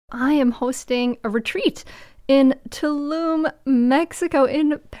I am hosting a retreat in Tulum, Mexico,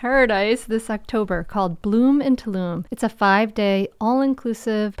 in paradise this October called Bloom in Tulum. It's a 5-day,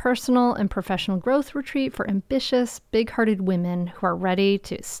 all-inclusive, personal and professional growth retreat for ambitious, big-hearted women who are ready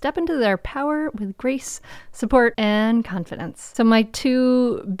to step into their power with grace, support, and confidence. So my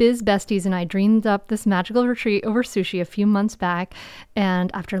two biz besties and I dreamed up this magical retreat over sushi a few months back,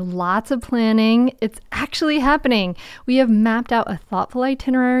 and after lots of planning, it's actually happening. We have mapped out a thoughtful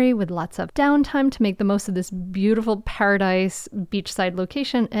itinerary with lots of downtime to make the most of this beautiful paradise beachside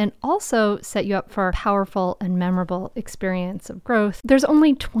location and also set you up for a powerful and memorable experience of growth. There's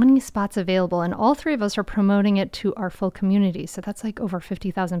only 20 spots available, and all three of us are promoting it to our full community. So that's like over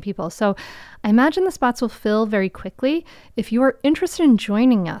 50,000 people. So I imagine the spots will fill very quickly. If you are interested in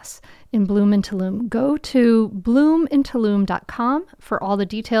joining us in Bloom in Tulum, go to bloomintulum.com for all the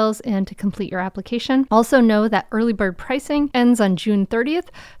details and to complete your application. Also know that early bird pricing ends on June 30th,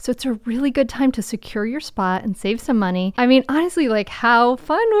 so it's a really good time to secure your spot and save some money. I mean, honestly, like how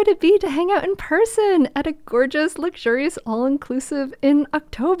fun would it be to hang out in person at a gorgeous, luxurious, all-inclusive in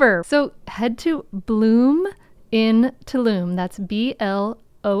October? So head to Bloom in Tulum. That's Bloom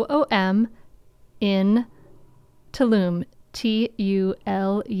in Tulum.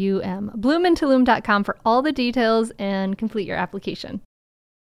 Tulum. Bloomintulum.com for all the details and complete your application.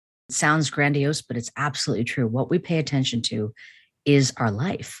 It sounds grandiose, but it's absolutely true. What we pay attention to is our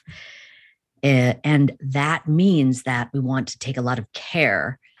life. And that means that we want to take a lot of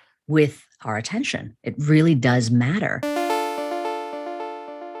care with our attention. It really does matter.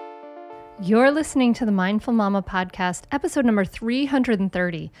 You're listening to the Mindful Mama podcast, episode number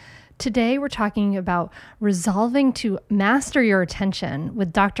 330. Today, we're talking about resolving to master your attention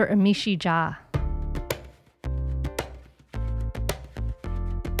with Dr. Amishi Jha.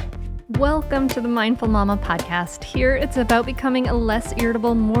 Welcome to the Mindful Mama podcast. Here, it's about becoming a less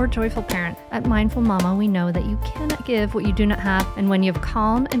irritable, more joyful parent. At Mindful Mama, we know that you cannot give what you do not have, and when you have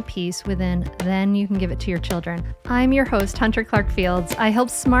calm and peace within, then you can give it to your children. I'm your host, Hunter Clark-Fields. I help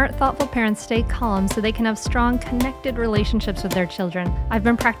smart, thoughtful parents stay calm so they can have strong, connected relationships with their children. I've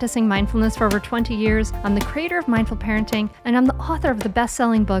been practicing mindfulness for over 20 years. I'm the creator of Mindful Parenting, and I'm the author of the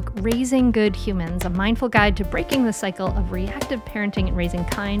best-selling book, Raising Good Humans, a mindful guide to breaking the cycle of reactive parenting and raising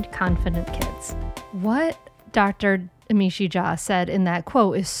kind, confident kids. What Dr. Amishi Jha said in that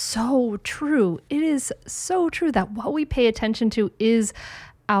quote is so true. It is so true that what we pay attention to is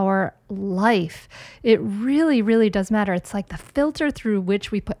our life. It really, really does matter. It's like the filter through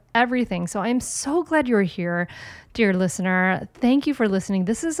which we put everything. So I'm so glad you're here, dear listener. Thank you for listening.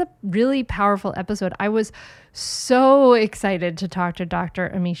 This is a really powerful episode. I was so excited to talk to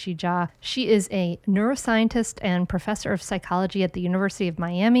Dr. Amishi Jha. She is a neuroscientist and professor of psychology at the University of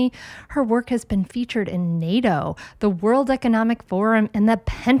Miami. Her work has been featured in NATO, the World Economic Forum, and the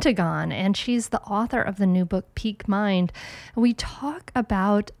Pentagon, and she's the author of the new book, Peak Mind. We talk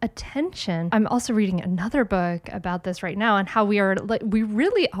about attention. I'm also reading another book about this right now and how we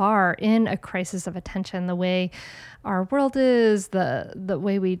really are in a crisis of attention, the way our world is, the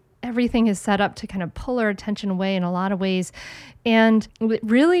way everything is set up to kind of pull our attention away in a lot of ways. And it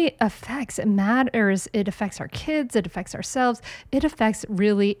really affects our kids, it affects ourselves, it affects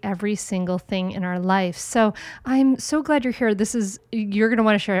really every single thing in our life. So I'm so glad you're here. You're going to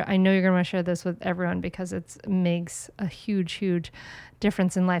want to share, I know you're going to want to share this with everyone because it makes a huge, huge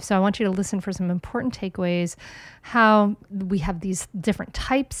difference in life. So I want you to listen for some important takeaways, how we have these different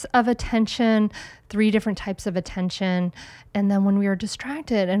types of attention, 3 different types of attention. And then when we are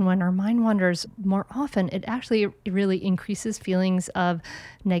distracted and when our mind wanders more often, it actually really increases feelings of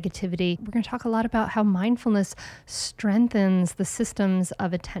negativity. We're going to talk a lot about how mindfulness strengthens the systems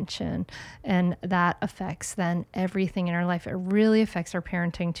of attention, and that affects then everything in our life. It really affects our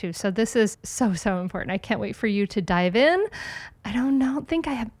parenting too. So this is so, so important. I can't wait for you to dive in. I don't think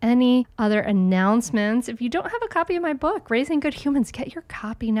I have any other announcements. If you don't have a copy of my book, Raising Good Humans, get your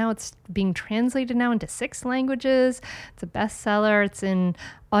copy now. It's being translated now into 6 languages. It's a bestseller. It's in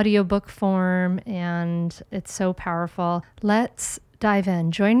audiobook form, and it's so powerful. Let's dive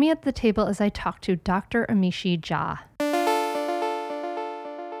in. Join me at the table as I talk to Dr. Amishi Jha.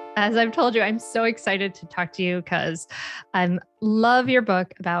 As I've told you, I'm so excited to talk to you because I love your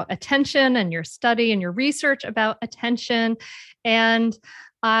book about attention and your study and your research about attention. And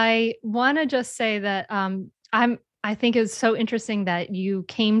I want to just say that I think it's so interesting that you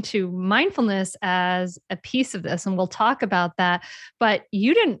came to mindfulness as a piece of this, and we'll talk about that. But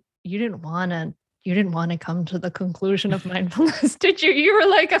you didn't want to come to the conclusion of mindfulness, did you? You were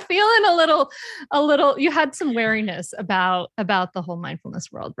like feeling a little, you had some wariness about the whole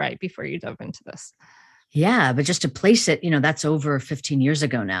mindfulness world, right? Before you dove into this. Yeah, but just to place it, that's over 15 years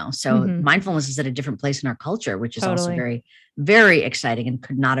ago now. So Mhm. mindfulness is at a different place in our culture, which is also Totally. very, very exciting and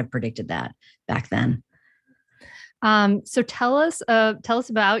could not have predicted that back then. So tell us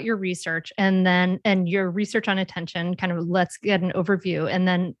about your research and your research on attention. Kind of let's get an overview, and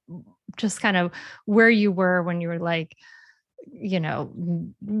then just kind of where you were when you were like, you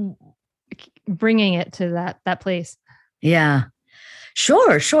know, bringing it to that place. Yeah.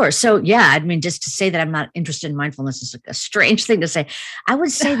 Sure, sure. So yeah, I mean, just to say that I'm not interested in mindfulness is a strange thing to say. I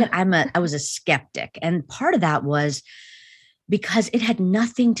would say that I was a skeptic. And part of that was because it had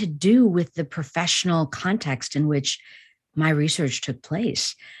nothing to do with the professional context in which my research took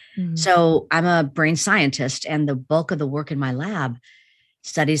place. Mhm. So I'm a brain scientist, and the bulk of the work in my lab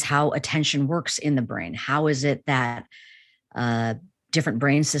studies how attention works in the brain. How is it that uh, different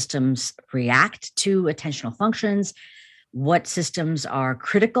brain systems react to attentional functions? What systems are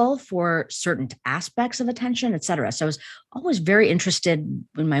critical for certain aspects of attention, et cetera. So I was always very interested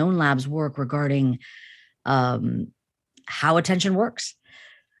in my own lab's work regarding um, how attention works.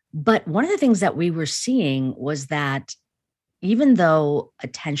 But one of the things that we were seeing was that even though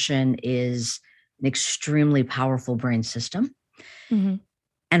attention is an extremely powerful brain system, Mhm.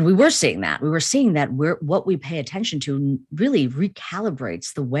 and we were seeing that what we pay attention to really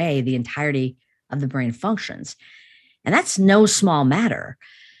recalibrates the way the entirety of the brain functions. And that's no small matter.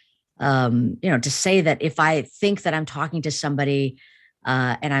 To say that if I think that I'm talking to somebody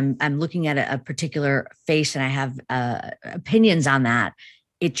and I'm looking at a particular face and I have opinions on that,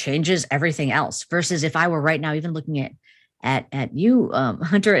 it changes everything else. Versus if I were right now even looking at you,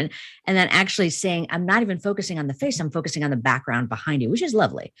 Hunter, and then actually saying I'm not even focusing on the face, I'm focusing on the background behind you, which is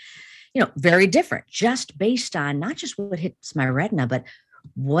lovely. Very different, just based on not just what hits my retina, but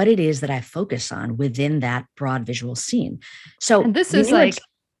what it is that I focus on within that broad visual scene. So And this when is you were, like,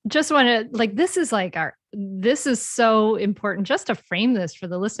 just want to like, this is like this is so important just to frame this for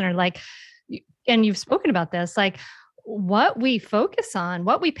the listener. Like, and you've spoken about this, like what we focus on,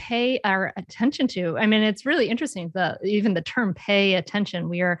 what we pay our attention to. I mean, it's really interesting that even the term pay attention,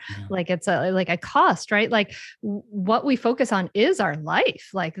 we are yeah, like, it's like a cost, right? Like what we focus on is our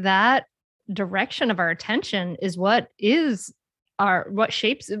life. Like that direction of our attention is what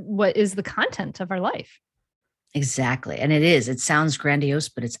shapes what is the content of our life. exactly. And it sounds grandiose,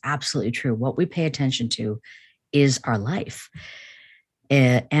 but it's absolutely true. What we pay attention to is our life.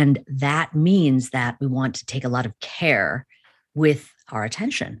 And that means that we want to take a lot of care with our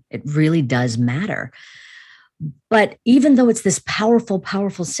attention. It really does matter. But even though it's this powerful,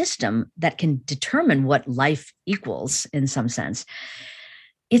 powerful system that can determine what life equals in some sense,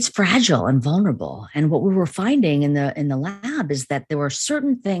 it's fragile and vulnerable. And what we were finding in the lab is that there were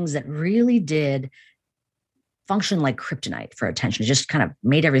certain things that really did function like kryptonite for attention. It just kind of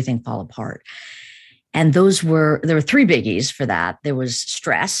made everything fall apart. And there were three biggies for that. There was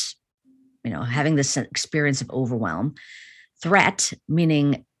stress, having this experience of overwhelm, threat,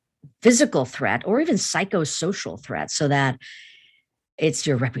 meaning physical threat or even psychosocial threat, so that it's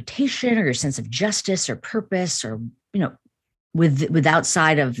your reputation or your sense of justice or purpose, or, with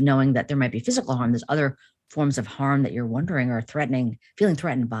outside of knowing that there might be physical harm, there's other forms of harm that you're wondering or feeling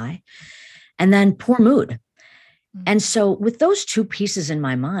threatened by. And then poor mood. And so with those two pieces in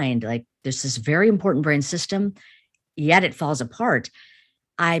my mind, like there's this very important brain system, yet it falls apart.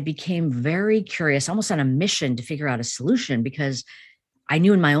 I became very curious, almost on a mission to figure out a solution, because I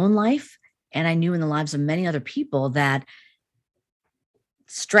knew in my own life and I knew in the lives of many other people that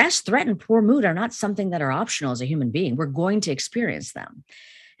stress, threat, and poor mood are not something that are optional as a human being. We're going to experience them.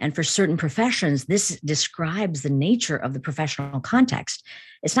 And for certain professions, this describes the nature of the professional context.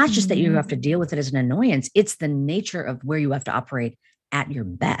 It's not just that you have to deal with it as an annoyance, it's the nature of where you have to operate at your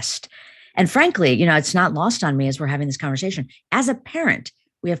best. And frankly, it's not lost on me as we're having this conversation. As a parent,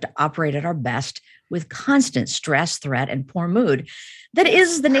 we have to operate at our best with constant stress, threat, and poor mood. That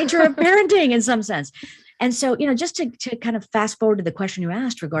is the nature of parenting in some sense. And so, just to kind of fast forward to the question you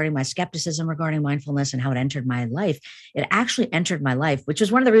asked regarding my skepticism regarding mindfulness and how it entered my life, it actually entered my life, which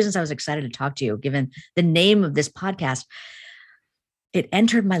was one of the reasons I was excited to talk to you, given the name of this podcast. It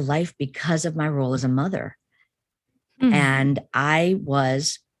entered my life because of my role as a mother. Mm. And I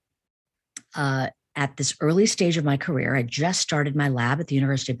was at this early stage of my career. I just started my lab at the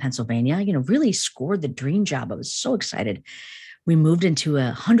University of Pennsylvania, really scored the dream job. I was so excited. We moved into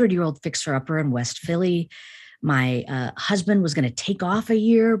a 100-year-old fixer-upper in West Philly. My husband was going to take off a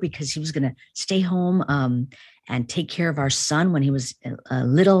year because he was going to stay home and take care of our son when he was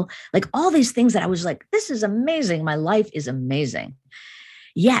little. Like all these things that I was like, this is amazing. My life is amazing.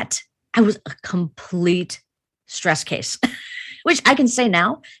 Yet I was a complete stress case. which I can say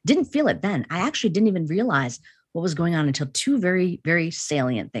now, didn't feel it then. I actually didn't even realize what was going on until two very, very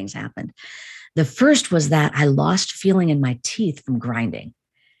salient things happened. The first was that I lost feeling in my teeth from grinding.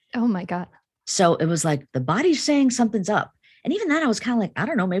 Oh my God. So it was like the body's saying something's up. And even then I was kind of like, I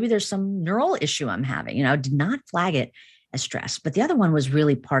don't know, maybe there's some neural issue I'm having. You know, I did not flag it as stress. But the other one was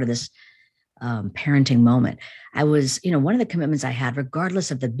really part of this parenting moment. I was, one of the commitments I had, regardless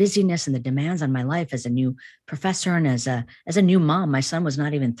of the busyness and the demands on my life as a new professor and as a new mom, my son was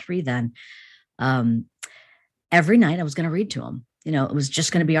not even 3 then. Every night I was going to read to him. It was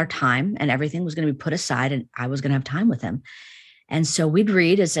just going to be our time, and everything was going to be put aside, and I was going to have time with him. And so we'd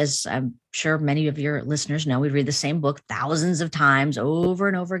read, as I'm sure many of your listeners know, we'd read the same book thousands of times over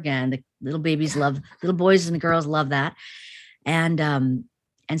and over again. The little boys and the girls love that. And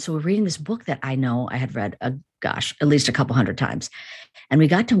so we're reading this book that I know I had read, at least a couple hundred times. And we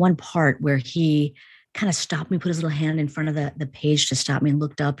got to one part where he kind of stopped me, put his little hand in front of the page to stop me, and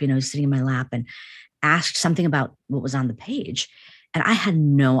looked up, sitting in my lap, and asked something about what was on the page. And I had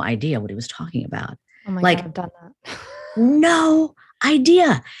no idea what he was talking about. Oh my God, I've done that. No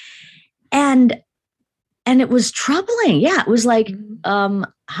idea. And it was troubling. Yeah. It was like,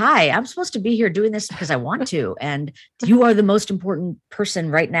 hi, I'm supposed to be here doing this because I want to. And you are the most important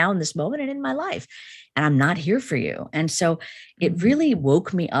person right now in this moment and in my life. And I'm not here for you. And so it really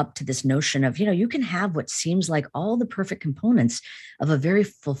woke me up to this notion of, you can have what seems like all the perfect components of a very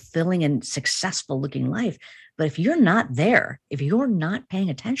fulfilling and successful looking life. But if you're not there, if you're not paying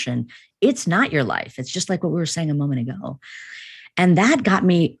attention, it's not your life. It's just like what we were saying a moment ago. And that got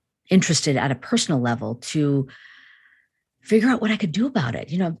me interested at a personal level to figure out what I could do about it.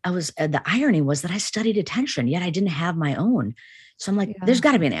 The irony was that I studied attention, yet I didn't have my own. So I'm like, there's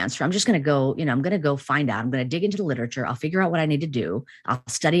got to be an answer. I'm just going to go, I'm going to go find out. I'm going to dig into the literature. I'll figure out what I need to do. I'll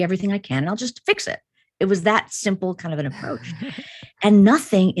study everything I can, and I'll just fix it. It was that simple kind of an approach. And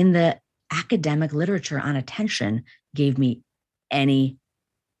nothing in the academic literature on attention gave me any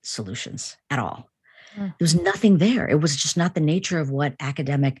solutions at all. There was nothing there. It was just not the nature of what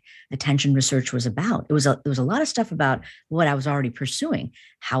academic attention research was about. There was a lot of stuff about what I was already pursuing,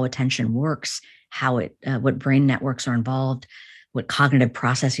 how attention works, how what brain networks are involved, what cognitive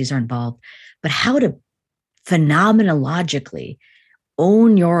processes are involved, but how to phenomenologically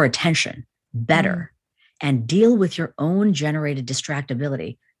own your attention better and deal with your own generated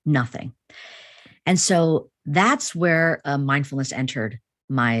distractibility, nothing. And so that's where mindfulness entered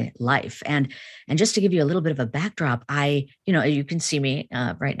my life. And just to give you a little bit of a backdrop, you can see me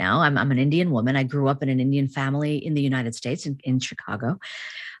right now. I'm an Indian woman. I grew up in an Indian family in the United States, in Chicago,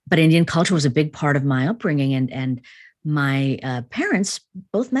 but Indian culture was a big part of my upbringing. And my parents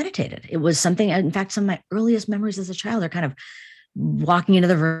both meditated. It was something, in fact, some of my earliest memories as a child are kind of walking into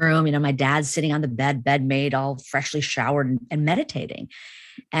the room, my dad's sitting on the bed made all freshly showered and meditating.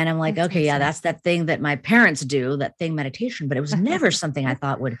 And I'm like, okay, yeah, that's that thing that my parents do, that thing meditation, but it was never something I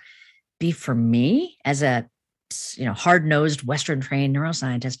thought would be for me as a, hard-nosed Western trained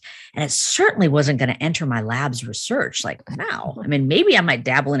neuroscientist. And it certainly wasn't going to enter my lab's research. Like now, maybe I might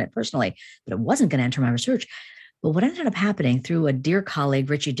dabble in it personally, but it wasn't going to enter my research. But what ended up happening through a dear colleague,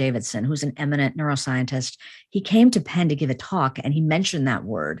 Richie Davidson, who's an eminent neuroscientist, he came to Penn to give a talk, and he mentioned that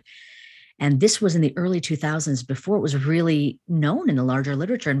word. And this was in the early 2000s, before it was really known in the larger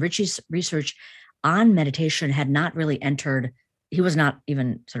literature. And Richie's research on meditation had not really entered. He was not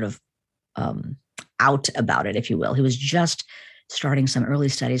even sort of out about it, if you will. He was just starting some early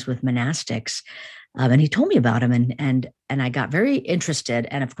studies with monastics. And he told me about him, and I got very interested.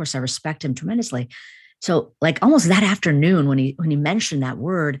 And of course, I respect him tremendously. So like almost that afternoon when he mentioned that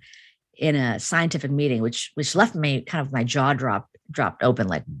word in a scientific meeting, which left me kind of my jaw dropped open.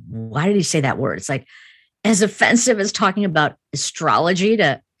 Like, why did he say that word? It's like as offensive as talking about astrology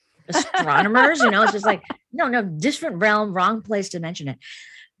to astronomers, it's just like, no, different realm, wrong place to mention it.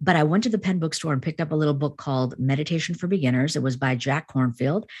 But I went to the Penn bookstore and picked up a little book called Meditation for Beginners. It was by Jack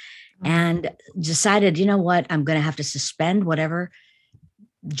Kornfield, and decided, you know what, I'm going to have to suspend whatever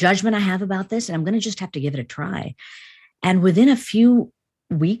judgment I have about this, and I'm going to just have to give it a try. And within a few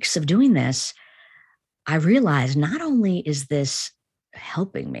weeks of doing this, I realized not only is this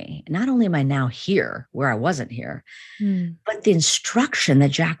helping me, not only am I now here where I wasn't here, but the instruction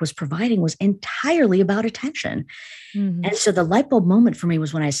that Jack was providing was entirely about attention. And so the light bulb moment for me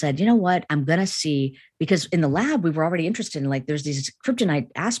was when I said, you know what, I'm going to see, because in the lab, we were already interested in like, there's these kryptonite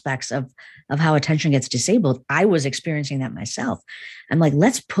aspects of how attention gets disabled. I was experiencing that myself. I'm like,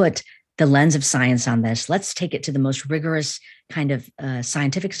 let's put the lens of science on this. Let's take it to the most rigorous kind of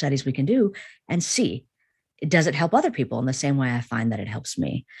scientific studies we can do and see, does it help other people in the same way I find that it helps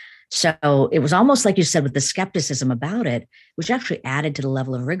me? So it was almost like you said with the skepticism about it, which actually added to the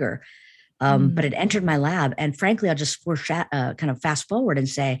level of rigor. But it entered my lab. And frankly, I'll just kind of fast forward and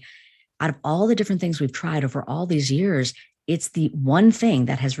say, out of all the different things we've tried over all these years, it's the one thing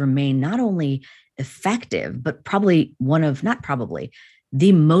that has remained not only effective, but probably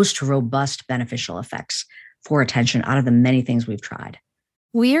the most robust beneficial effects for attention out of the many things we've tried.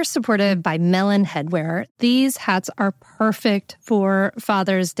 We are supported by Melon Headwear. These hats are perfect for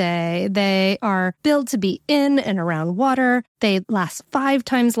Father's Day. They are built to be in and around water. They last 5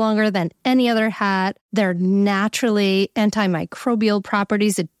 times longer than any other hat. They're naturally antimicrobial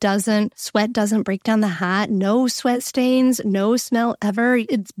properties. Sweat doesn't break down the hat. No sweat stains, no smell ever.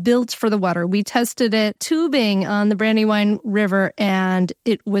 It's built for the water. We tested it tubing on the Brandywine River and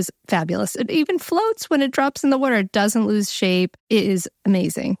it was fabulous. It even floats when it drops in the water. It doesn't lose shape. It is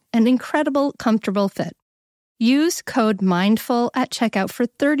amazing. An incredible, comfortable fit. Use code MINDFUL at checkout for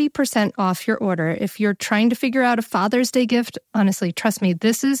 30% off your order. If you're trying to figure out a Father's Day gift, honestly, trust me,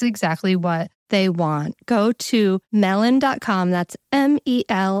 this is exactly what they want. Go to melon.com, that's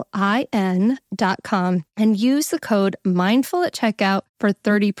MELIN.com, and use the code MINDFUL at checkout for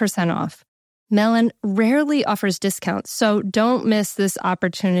 30% off. Melon rarely offers discounts, so don't miss this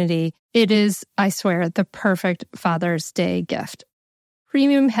opportunity. It is, I swear, the perfect Father's Day gift.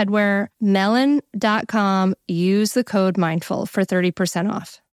 Premium headwear, melon.com. Use the code MINDFUL for 30%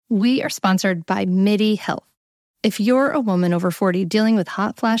 off. We are sponsored by MIDI Health. If you're a woman over 40 dealing with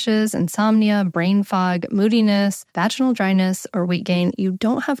hot flashes, insomnia, brain fog, moodiness, vaginal dryness, or weight gain, you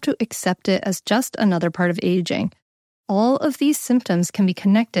don't have to accept it as just another part of aging. All of these symptoms can be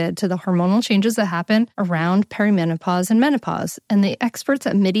connected to the hormonal changes that happen around perimenopause and menopause, and the experts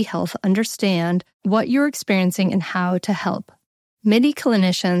at MIDI Health understand what you're experiencing and how to help. MIDI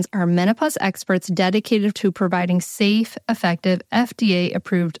clinicians are menopause experts dedicated to providing safe, effective,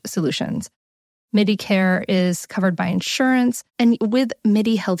 FDA-approved solutions. MIDI care is covered by insurance, and with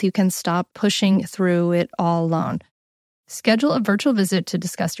MIDI Health, you can stop pushing through it all alone. Schedule a virtual visit to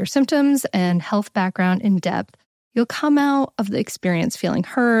discuss your symptoms and health background in depth. You'll come out of the experience feeling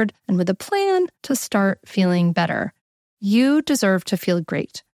heard and with a plan to start feeling better. You deserve to feel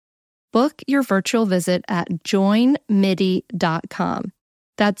great. Book your virtual visit at joinmidi.com.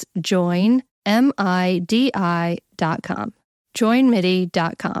 That's join, MIDI.com.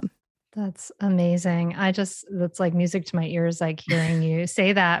 Joinmidi.com. That's amazing. That's like music to my ears, like hearing you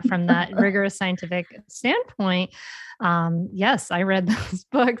say that from that rigorous scientific standpoint. Yes, I read those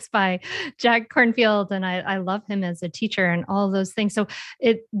books by Jack Kornfield and I love him as a teacher and all of those things. So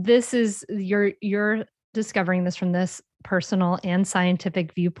this is, you're discovering this from this personal and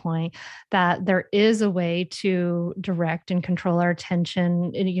scientific viewpoint that there is a way to direct and control our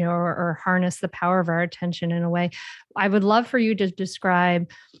attention, or harness the power of our attention in a way. I would love for you to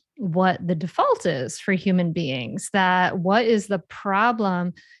describe what the default is for human beings, that what is the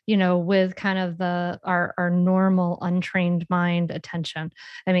problem, with kind of our normal untrained mind attention.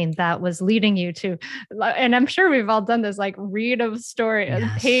 I mean, that was leading you to, and I'm sure we've all done this, like read a story,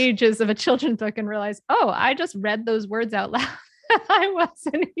 Yes. Pages of a children's book and realize, oh, I just read those words out loud. I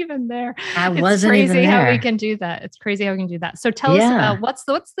wasn't even there. It's crazy how we can do that. It's crazy how we can do that. So tell us, what's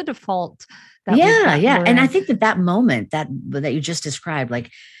the default? And I think that moment that you just described,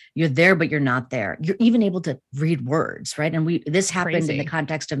 like you're there, but you're not there. You're even able to read words, right? And this happened in the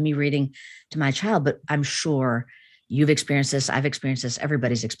context of me reading to my child, but I'm sure you've experienced this. I've experienced this.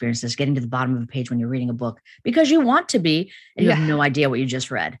 Everybody's experienced this, getting to the bottom of a page when you're reading a book because you want to be, and you have no idea what you just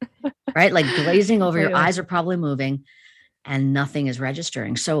read, right? Like glazing over, your eyes are probably moving and nothing is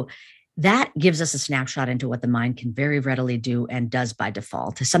registering. So that gives us a snapshot into what the mind can very readily do and does by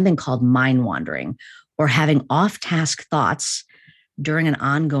default, to something called mind wandering, or having off-task thoughts during an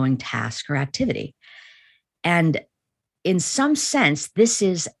ongoing task or activity. And in some sense, this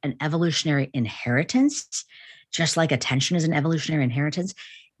is an evolutionary inheritance, just like attention is an evolutionary inheritance.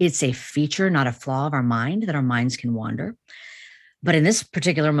 It's a feature, not a flaw of our mind, that our minds can wander. But in this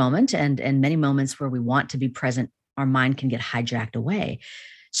particular moment, and many moments where we want to be present, our mind can get hijacked away.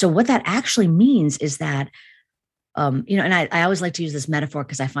 So what that actually means is that, and I always like to use this metaphor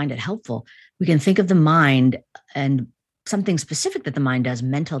because I find it helpful. We can think of the mind and something specific that the mind does,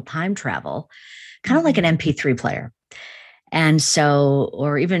 mental time travel, kind of like an MP3 player. And so,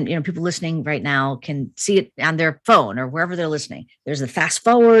 or even, people listening right now can see it on their phone or wherever they're listening. There's the fast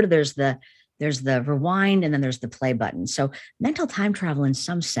forward, there's the rewind, and then there's the play button. So mental time travel in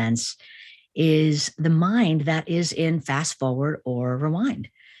some sense is the mind that is in fast forward or rewind.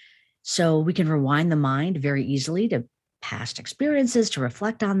 So we can rewind the mind very easily to past experiences, to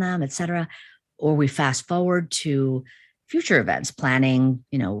reflect on them, et cetera. Or we fast forward to future events, planning,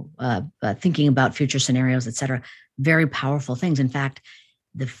 thinking about future scenarios, et cetera. Very powerful things. In fact,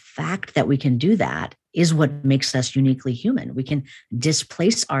 the fact that we can do that is what makes us uniquely human. We can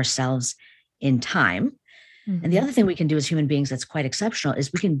displace ourselves in time. Mm-hmm. And the other thing we can do as human beings that's quite exceptional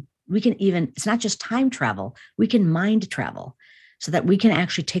is we can even, it's not just time travel, we can mind travel so that we can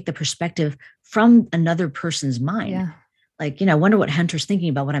actually take the perspective from another person's mind. Yeah. Like, I wonder what Hunter's thinking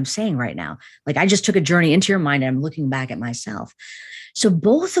about what I'm saying right now. Like, I just took a journey into your mind and I'm looking back at myself. So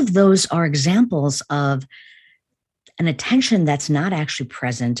both of those are examples of an attention that's not actually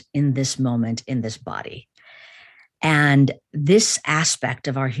present in this moment, in this body. And this aspect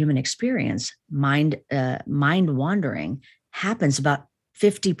of our human experience, mind wandering, happens about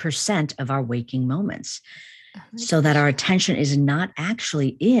 50% of our waking moments, so that our attention is not actually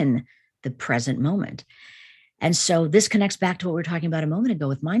in the present moment. And so this connects back to what we were talking about a moment ago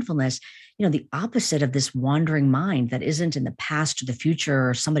with mindfulness. The opposite of this wandering mind that isn't in the past or the future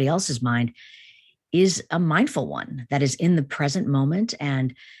or somebody else's mind is a mindful one that is in the present moment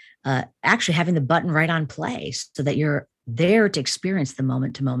and actually having the button right on play so that you're there to experience the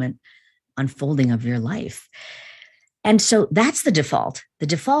moment to moment unfolding of your life. And so that's the default. The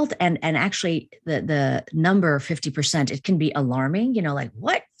default and actually the number 50%, it can be alarming, like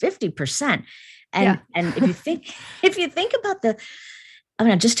what 50%? And if you think about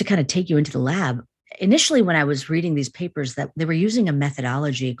just to kind of take you into the lab, initially when I was reading these papers that they were using a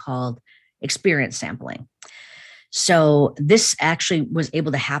methodology called experience sampling. So this actually was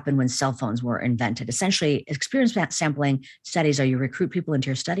able to happen when cell phones were invented. Essentially, experience sampling studies are you recruit people into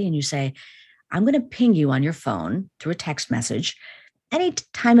your study and you say, I'm going to ping you on your phone through a text message any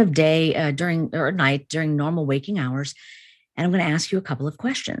time of day during night during normal waking hours. And I'm going to ask you a couple of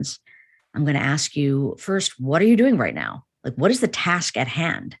questions. I'm going to ask you first, what are you doing right now? Like, what is the task at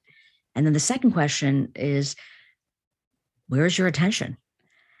hand? And then the second question is, where's your attention?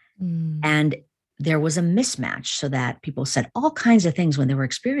 And there was a mismatch so that people said all kinds of things when they were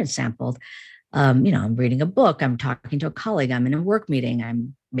experience sampled. I'm reading a book, I'm talking to a colleague, I'm in a work meeting,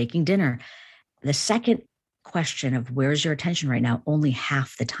 I'm making dinner. The second question of where's your attention right now, only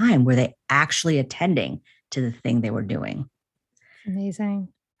half the time were they actually attending to the thing they were doing. Amazing.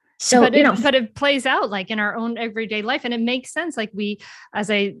 So, but it plays out like in our own everyday life, and it makes sense. Like we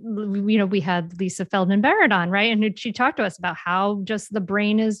had Lisa Feldman Barrett on, right? And she talked to us about how just the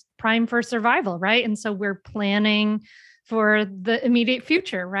brain is primed for survival, right? And so we're planning for the immediate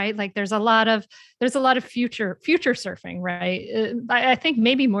future, right? Like there's a lot of future surfing, right? I think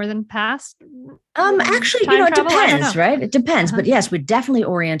maybe more than past. Actually, it depends, right? It depends, but yes, we're definitely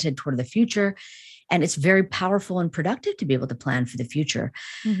oriented toward the future. And it's very powerful and productive to be able to plan for the future.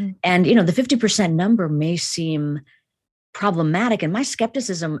 Mm-hmm. And, the 50% number may seem problematic. And my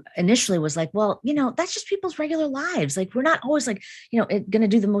skepticism initially was like, well, that's just people's regular lives. Like, we're not always like, going to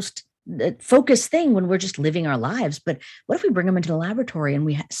do the most focused thing when we're just living our lives. But what if we bring them into the laboratory and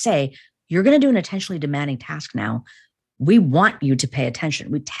we say, you're going to do an attentionally demanding task now. We want you to pay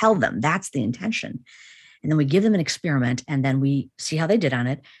attention. We tell them that's the intention. And then we give them an experiment and then we see how they did on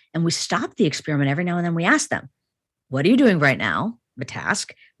it. And we stop the experiment every now and then. We ask them, what are you doing right now? The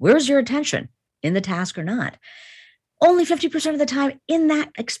task. Where's your attention in the task or not? Only 50% of the time in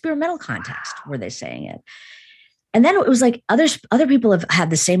that experimental context were they saying it. And then it was like other people have had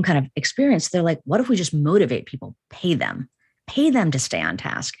the same kind of experience. They're like, what if we just motivate people, pay them to stay on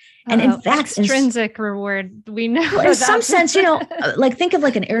task? And in fact, extrinsic reward, we know. Well, in some sense, like think of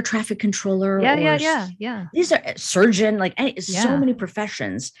like an air traffic controller. Yeah. These are surgeon, so many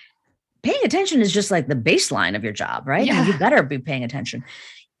professions. Paying attention is just like the baseline of your job, right? Yeah. And you better be paying attention,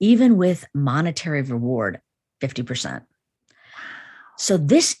 even with monetary reward, 50%. So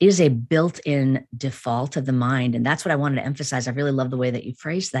this is a built-in default of the mind. And that's what I wanted to emphasize. I really love the way that you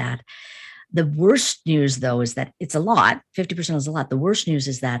phrased that. The worst news, though, is that it's a lot. 50% is a lot. The worst news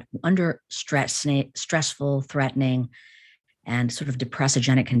is that under stressful, threatening, and sort of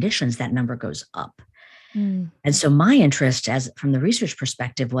depressogenic conditions, that number goes up. And so my interest, from the research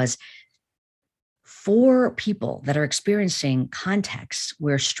perspective, was for people that are experiencing contexts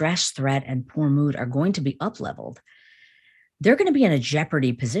where stress, threat, and poor mood are going to be up-leveled, they're going to be in a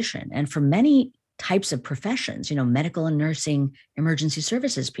jeopardy position. And for many types of professions, medical and nursing, emergency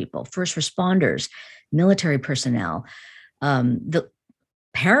services people, first responders, military personnel, the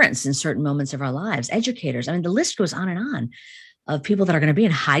parents in certain moments of our lives, educators. I mean, the list goes on of people that are going to be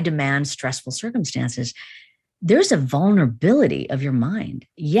in high demand, stressful circumstances. There's a vulnerability of your mind,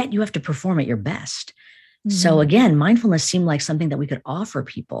 yet you have to perform at your best. Mm-hmm. So again, mindfulness seemed like something that we could offer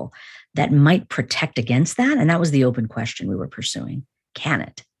people that might protect against that. And that was the open question we were pursuing. Can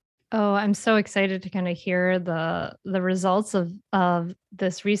it? Oh, I'm so excited to kind of hear the results of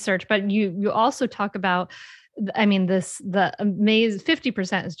this research. But you also talk about, I mean, the amazing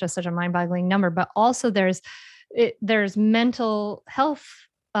 50% is just such a mind-boggling number, but also there's mental health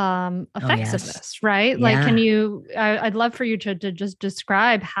effects of yes. this, right? Like, I'd love for you to just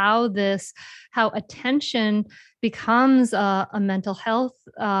describe how attention becomes a mental health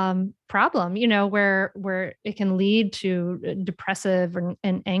problem, where it can lead to depressive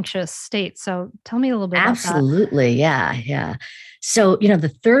and anxious states. So tell me a little bit about that. Absolutely. Yeah. Yeah. So,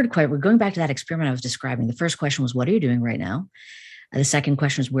 the third question, we're going back to that experiment I was describing. The first question was, what are you doing right now? The second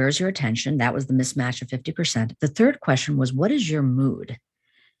question was, where's your attention? That was the mismatch of 50%. The third question was, what is your mood?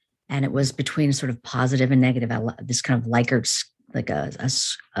 And it was between sort of positive and negative, this kind of Likert, like a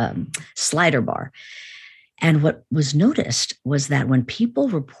slider bar. And what was noticed was that when people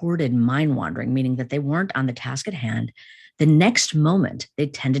reported mind wandering, meaning that they weren't on the task at hand, the next moment they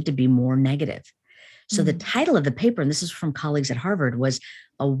tended to be more negative. So the title of the paper, and this is from colleagues at Harvard, was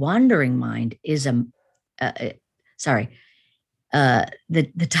 "A Wandering Mind is a." The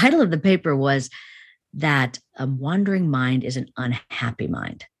title of the paper was that a wandering mind is an unhappy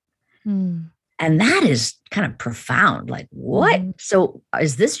mind. And that is kind of profound. Like, what? So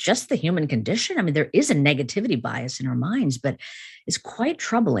is this just the human condition? I mean, there is a negativity bias in our minds, but it's quite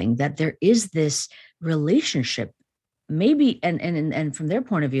troubling that there is this relationship, maybe, and from their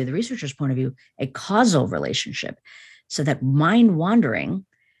point of view, the researchers' point of view, a causal relationship, so that mind wandering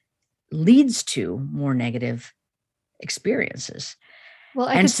leads to more negative experiences. Well,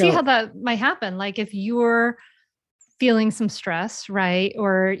 I can see how that might happen. Like if you're feeling some stress, right?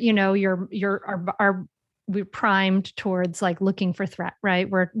 Or, we're primed towards like looking for threat, right?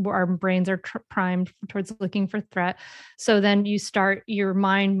 Where our brains are primed towards looking for threat. So then your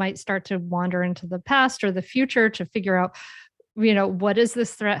mind might start to wander into the past or the future to figure out, what is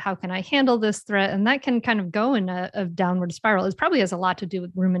this threat? How can I handle this threat? And that can kind of go in a downward spiral. It probably has a lot to do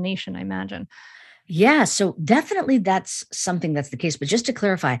with rumination, I imagine. Yeah. So definitely that's something that's the case. But just to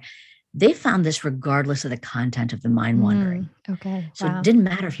clarify, they found this regardless of the content of the mind wandering. Okay. So It didn't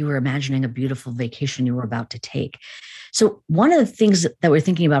matter if you were imagining a beautiful vacation you were about to take. So one of the things that we're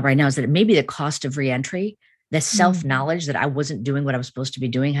thinking about right now is that it may be the cost of reentry, the self-knowledge that I wasn't doing what I was supposed to be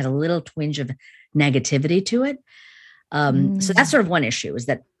doing had a little twinge of negativity to it. So that's sort of one issue, is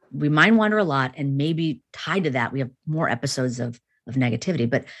that we mind wander a lot, and maybe tied to that, we have more episodes of negativity.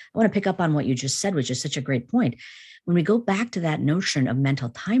 But I want to pick up on what you just said, which is such a great point. When we go back to that notion of mental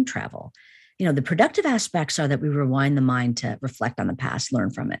time travel, the productive aspects are that we rewind the mind to reflect on the past, learn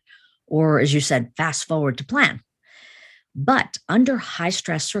from it, or as you said, fast forward to plan. But under high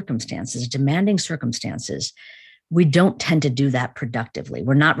stress circumstances, demanding circumstances, we don't tend to do that productively.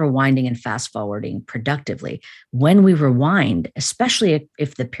 We're not rewinding and fast forwarding productively. When we rewind, especially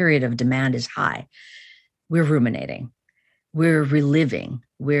if the period of demand is high, we're ruminating, we're reliving,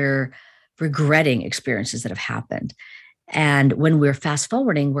 we're regretting experiences that have happened. And when we're fast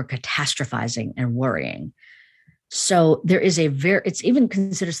forwarding, we're catastrophizing and worrying. So there is it's even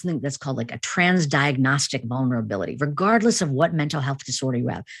considered something that's called like a transdiagnostic vulnerability, regardless of what mental health disorder you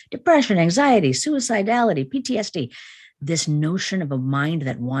have: depression, anxiety, suicidality, PTSD. This notion of a mind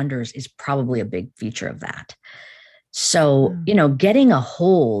that wanders is probably a big feature of that. So, getting a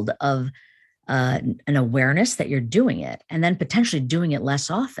hold of an awareness that you're doing it, and then potentially doing it less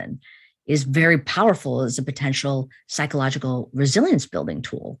often, is very powerful as a potential psychological resilience building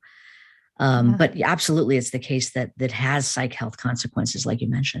tool. But absolutely, it's the case that has psych health consequences, like you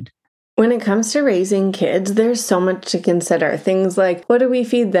mentioned. When it comes to raising kids, there's so much to consider. Things like, what do we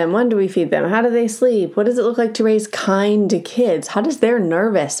feed them? When do we feed them? How do they sleep? What does it look like to raise kind kids? How does their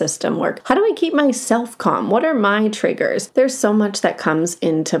nervous system work? How do I keep myself calm? What are my triggers? There's so much that comes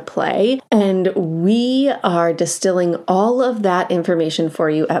into play, and we are distilling all of that information for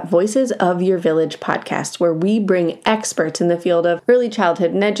you at Voices of Your Village podcast, where we bring experts in the field of early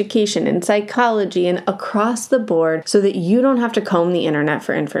childhood and education and psychology and across the board so that you don't have to comb the internet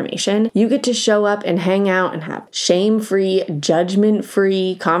for information. You get to show up and hang out and have shame-free,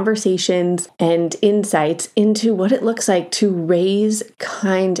 judgment-free conversations and insights into what it looks like to raise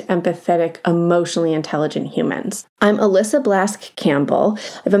kind, empathetic, emotionally intelligent humans. I'm Alyssa Blask Campbell.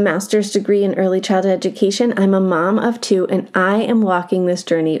 I have a master's degree in early childhood education. I'm a mom of 2, and I am walking this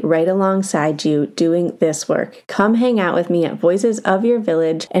journey right alongside you doing this work. Come hang out with me at Voices of Your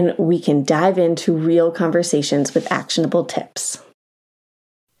Village, and we can dive into real conversations with actionable tips.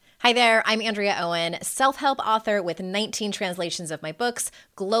 Hi there, I'm Andrea Owen, self-help author with 19 translations of my books,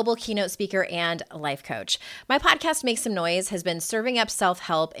 global keynote speaker, and life coach. My podcast, Make Some Noise, has been serving up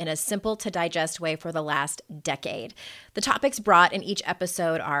self-help in a simple to digest way for the last decade. The topics brought in each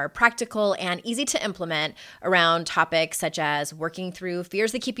episode are practical and easy to implement around topics such as working through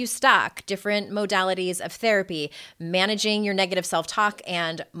fears that keep you stuck, different modalities of therapy, managing your negative self-talk,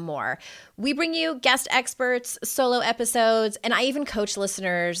 and more. We bring you guest experts, solo episodes, and I even coach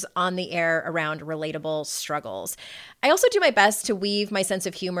listeners on the air around relatable struggles. I also do my best to weave my sense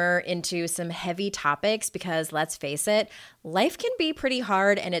of humor into some heavy topics because, let's face it, life can be pretty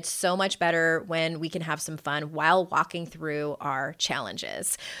hard, and it's so much better when we can have some fun while walking through our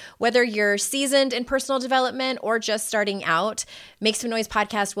challenges. Whether you're seasoned in personal development or just starting out, Make Some Noise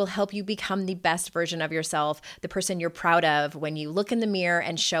podcast will help you become the best version of yourself, the person you're proud of when you look in the mirror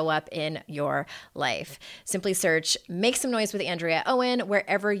and show up in your life. Simply search Make Some Noise with Andrea Owen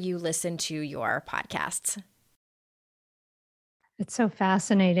wherever you listen to your podcasts. It's so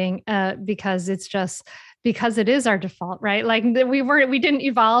fascinating because it is our default, right? Like we didn't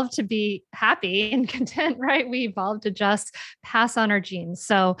evolve to be happy and content, right? We evolved to just pass on our genes.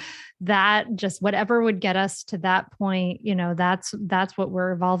 So that just whatever would get us to that point, that's what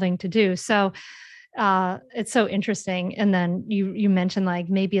we're evolving to do. So it's so interesting. And then you mentioned like,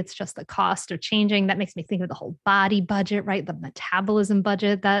 maybe it's just the cost of changing. That makes me think of the whole body budget, right? The metabolism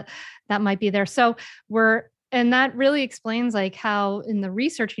budget that might be there. So and that really explains like how in the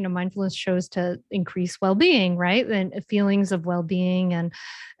research, mindfulness shows to increase well-being, right? And feelings of well-being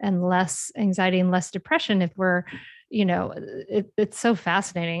and less anxiety and less depression if we're, it's so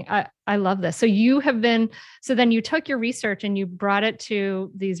fascinating. I love this. So then you took your research and you brought it to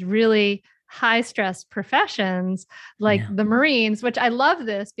these really high stress professions like the Marines, which I love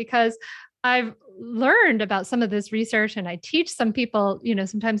this because I've learned about some of this research and I teach some people,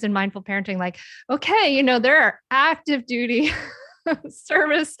 sometimes in mindful parenting, like, okay, there are active duty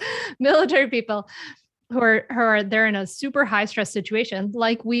service military people who are they're in a super high stress situation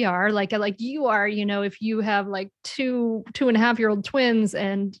like we are, like you are, if you have like 2.5-year-old twins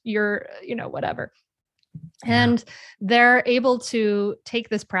and you're, whatever. And they're able to take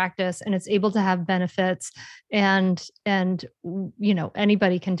this practice and it's able to have benefits and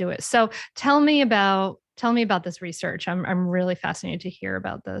anybody can do it. So tell me about this research. I'm really fascinated to hear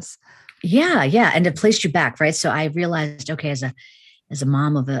about this. Yeah. And it placed you back, right? So I realized, okay, as a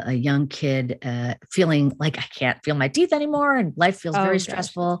mom of a young kid, feeling like I can't feel my teeth anymore and life feels very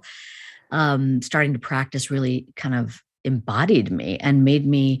stressful, starting to practice really kind of embodied me and made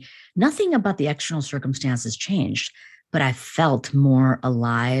me, nothing about the external circumstances changed, but I felt more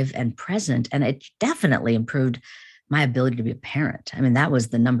alive and present. And it definitely improved my ability to be a parent. I mean, that was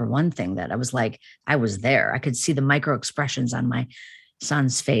the number one thing that I was like, I was there. I could see the micro expressions on my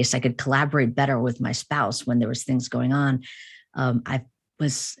son's face. I could collaborate better with my spouse when there was things going on. I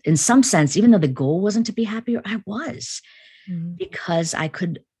was, in some sense, even though the goal wasn't to be happier, I was, because I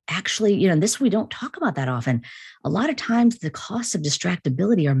could actually, this we don't talk about that often. A lot of times the costs of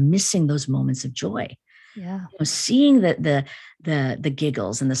distractibility are missing those moments of joy. Yeah. Seeing the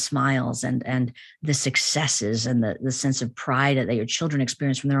giggles and the smiles and the successes and the sense of pride that your children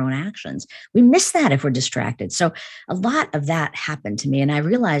experience from their own actions. We miss that if we're distracted. So a lot of that happened to me. And I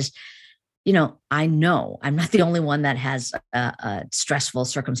realized, I know I'm not the only one that has stressful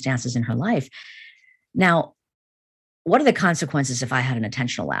circumstances in her life. Now, what are the consequences if I had an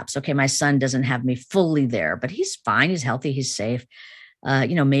attentional lapse? Okay, my son doesn't have me fully there, but he's fine. He's healthy. He's safe.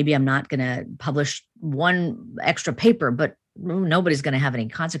 Maybe I'm not going to publish one extra paper, but nobody's going to have any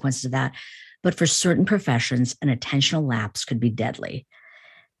consequences of that. But for certain professions, an attentional lapse could be deadly.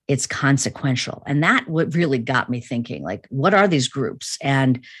 It's consequential. And that what really got me thinking, like, what are these groups?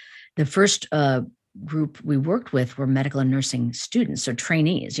 And the first group we worked with were medical and nursing students, so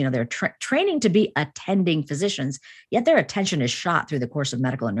trainees. They're training to be attending physicians, yet their attention is shot through the course of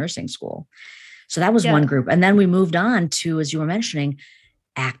medical and nursing school. So that was one group. And then we moved on to, as you were mentioning,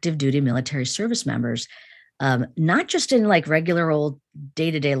 active duty military service members, not just in like regular old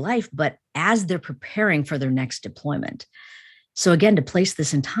day-to-day life, but as they're preparing for their next deployment. So again, to place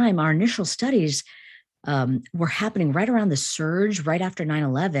this in time, our initial studies were happening right around the surge, right after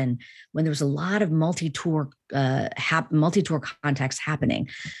 9/11, when there was a lot of multi-tour contacts happening.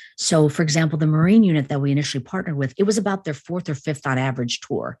 So, for example, the Marine unit that we initially partnered with, it was about their 4th or 5th on average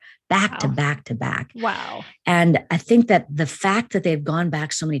tour, back to back to back. Wow. And I think that the fact that they've gone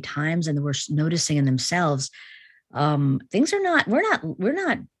back so many times and they were noticing in themselves, things are we're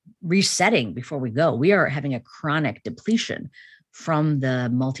not resetting before we go. We are having a chronic depletion from the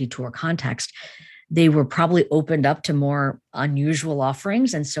multi-tour context. They were probably opened up to more unusual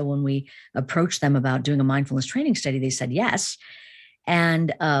offerings. And so when we approached them about doing a mindfulness training study, they said yes.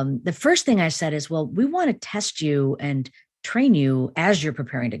 And the first thing I said is, well, we want to test you and train you as you're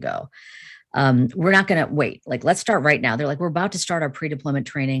preparing to go. We're not going to wait. Like, let's start right now. They're like, we're about to start our pre-deployment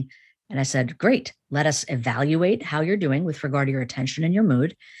training. And I said, great, let us evaluate how you're doing with regard to your attention and your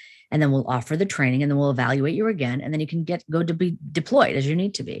mood. And then we'll offer the training, and then we'll evaluate you again. And then you can go to be deployed as you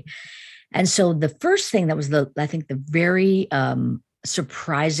need to be. And so the first thing that was I think the very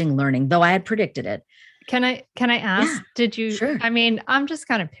surprising learning, though I had predicted it. Can I ask, Yeah, did you, sure. I mean, I'm just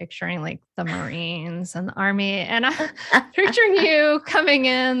kind of picturing like the Marines and the Army, and I'm picturing you coming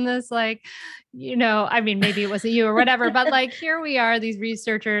in this, like, I mean, maybe it wasn't you or whatever, but like, here we are, these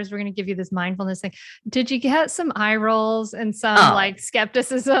researchers, we're going to give you this mindfulness thing. Did you get some eye rolls and some like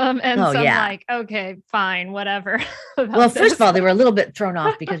skepticism and some like, okay, fine, whatever? Well, first of all, they were a little bit thrown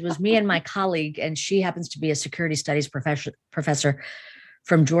off because it was me and my colleague, and she happens to be a security studies professor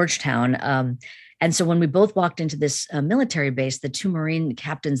from Georgetown. And so when we both walked into this military base, the two Marine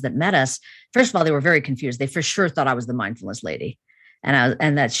captains that met us, first of all, they were very confused. They for sure thought I was the mindfulness lady,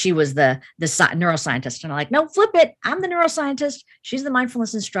 and that she was the neuroscientist. And I'm like, no, flip it. I'm the neuroscientist. She's the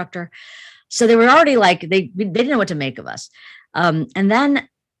mindfulness instructor. So they were already like, they didn't know what to make of us. And then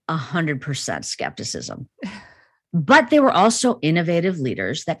 100% skepticism. But they were also innovative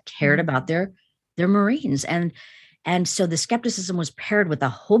leaders that cared about their Marines. And so the skepticism was paired with a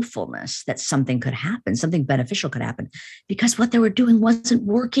hopefulness that something could happen, something beneficial could happen, because what they were doing wasn't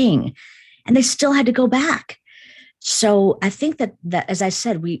working and they still had to go back. So I think that as I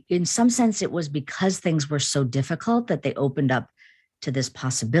said, in some sense, it was because things were so difficult that they opened up to this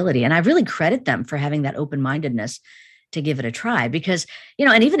possibility. And I really credit them for having that open-mindedness to give it a try, because,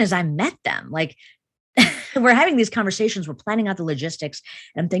 and even as I met them, like, we're having these conversations, we're planning out the logistics,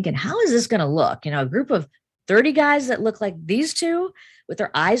 and I'm thinking, how is this going to look? A group of 30 guys that look like these two with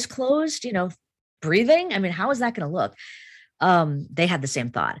their eyes closed, breathing. I mean, how is that going to look? They had the same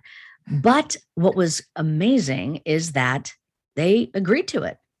thought. But what was amazing is that they agreed to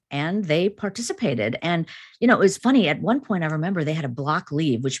it and they participated. And, it was funny. At one point, I remember they had a block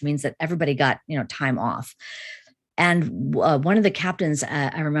leave, which means that everybody got, time off. And one of the captains,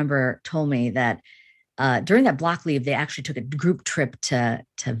 I remember, told me that during that block leave, they actually took a group trip to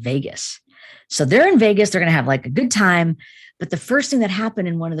Vegas. So they're in Vegas, they're going to have like a good time. But the first thing that happened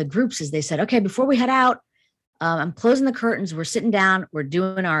in one of the groups is they said, okay, before we head out, I'm closing the curtains. We're sitting down. We're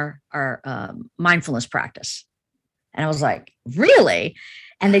doing our mindfulness practice. And I was like, really?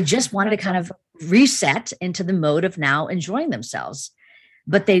 And they just wanted to kind of reset into the mode of now enjoying themselves.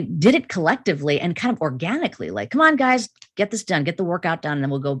 But they did it collectively and kind of organically, like, come on, guys, get this done, get the workout done, and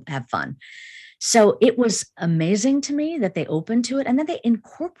then we'll go have fun. So it was amazing to me that they opened to it, and then they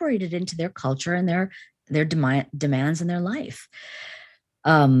incorporated it into their culture and their demands in their life.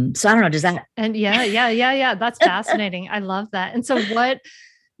 So I don't know, does that? And yeah. That's fascinating. I love that. And so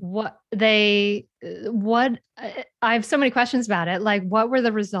I have so many questions about it. Like, what were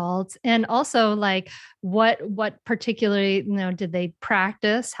the results? And also, like, what particularly, did they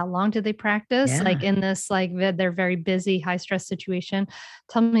practice? How long did they practice? Yeah. Like in this, like they're very busy, high stress situation.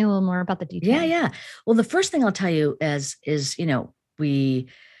 Tell me a little more about the details. Yeah. Well, the first thing I'll tell you is, we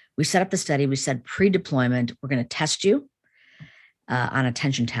set up the study. We said pre-deployment, we're going to test you on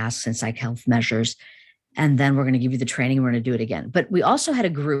attention tasks and psych health measures. And then we're going to give you the training and we're going to do it again. But we also had a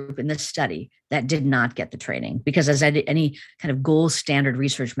group in this study that did not get the training because, as any kind of gold standard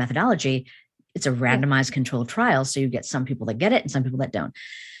research methodology, it's a randomized controlled trial. So you get some people that get it and some people that don't.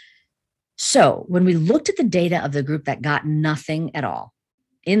 So when we looked at the data of the group that got nothing at all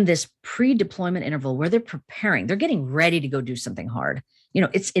in this pre-deployment interval where they're preparing, they're getting ready to go do something hard.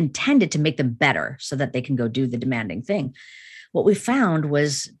 It's intended to make them better so that they can go do the demanding thing. What we found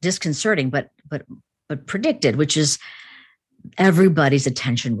was disconcerting, but predicted, which is everybody's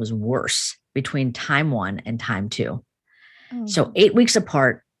attention was worse between time 1 and time 2. Oh. So 8 weeks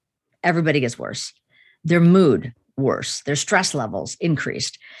apart, everybody gets worse. Their mood worse, their stress levels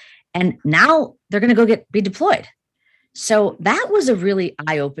increased. And now they're going to go be deployed. So that was a really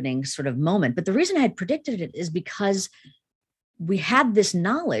eye-opening sort of moment. But the reason I had predicted it is because we had this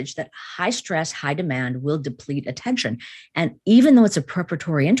knowledge that high stress, high demand will deplete attention. And even though it's a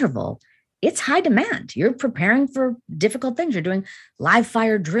preparatory interval, it's high demand. You're preparing for difficult things. You're doing live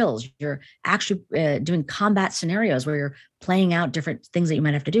fire drills. You're actually doing combat scenarios where you're playing out different things that you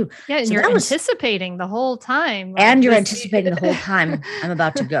might have to do. Yeah, and so you're anticipating the whole time. Like, and you're anticipating the whole time I'm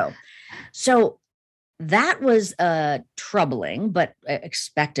about to go. So that was troubling, but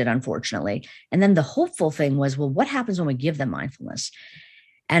expected, unfortunately. And then the hopeful thing was, well, what happens when we give them mindfulness?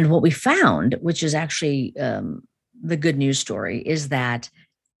 And what we found, which is actually the good news story, is that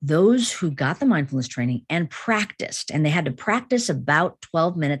those who got the mindfulness training and practiced, and they had to practice about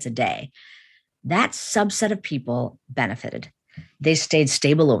 12 minutes a day, that subset of people benefited. they stayed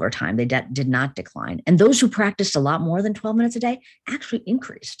stable over time. They did not decline. And those who practiced a lot more than 12 minutes a day actually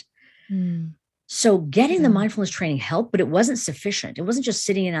increased. So getting the mindfulness training helped, but it wasn't sufficient. It wasn't just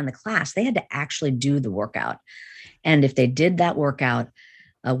sitting in on the class. They had to actually do the workout. And if they did that workout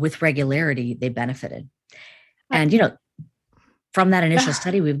with regularity, they benefited. And, from that initial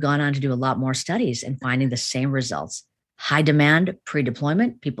study, we've gone on to do a lot more studies and finding the same results. High demand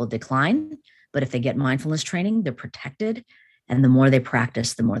pre-deployment, people decline. But if they get mindfulness training, they're protected. And the more they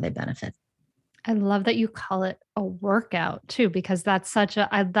practice, the more they benefit. I love that you call it a workout too, because that's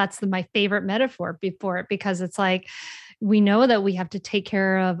that's my favorite metaphor before it, because it's like, we know that we have to take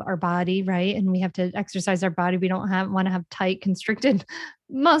care of our body, right? And we have to exercise our body. We don't want to have tight, constricted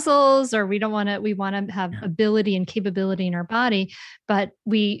muscles, or we want to have ability and capability in our body, but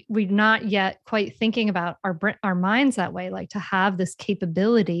we're not yet quite thinking about our minds that way, like to have this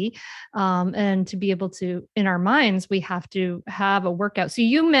capability, and to be able to, in our minds, we have to have a workout. So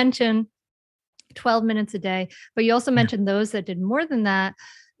you mentioned 12 minutes a day, but you also mentioned those that did more than that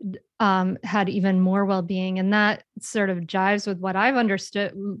had even more well-being. And that sort of jives with what I've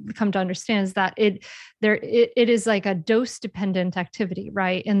come to understand, is that it is like a dose dependent activity,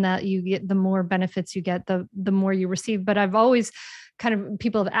 right? And that you get, the more benefits you get, the more you receive. But I've always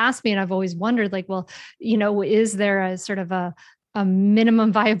people have asked me, and I've always wondered, like, well, is there a sort of a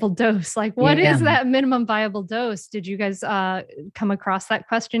minimum viable dose? Like, what is that minimum viable dose? Did you guys come across that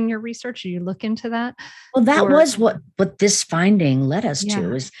question in your research? Did you look into that? Well, that was what this finding led us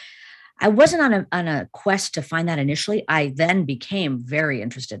to. Is I wasn't on a quest to find that initially. I then became very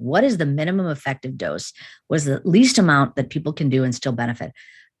interested. What is the minimum effective dose? Was the least amount that people can do and still benefit,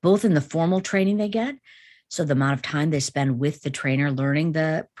 both in the formal training they get, so the amount of time they spend with the trainer learning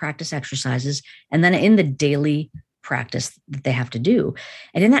the practice exercises, and then in the daily practice that they have to do.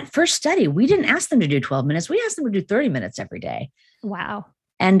 And in that first study, we didn't ask them to do 12 minutes. We asked them to do 30 minutes every day. Wow.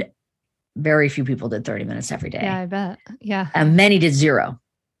 And very few people did 30 minutes every day. Yeah, I bet. Yeah. Many did 0.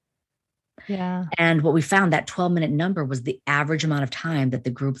 Yeah. And what we found, that 12-minute number was the average amount of time that the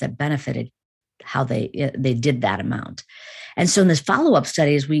group that benefited, how they did that amount. And so in this follow-up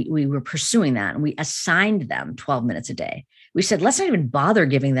studies, we were pursuing that, and we assigned them 12 minutes a day. We said, let's not even bother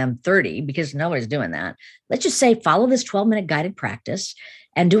giving them 30, because nobody's doing that. Let's just say, follow this 12-minute guided practice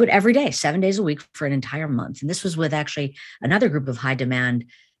and do it every day, 7 days a week for an entire month. And this was with actually another group of high demand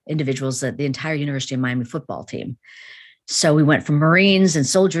individuals, at the entire University of Miami football team. So we went from Marines and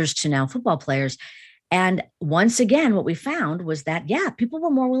soldiers to now football players. And once again, what we found was that, people were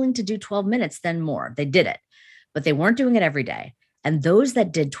more willing to do 12 minutes than more. They did it, but they weren't doing it every day. And those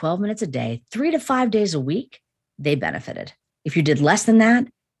that did 12 minutes a day, 3 to 5 days a week, they benefited. If you did less than that,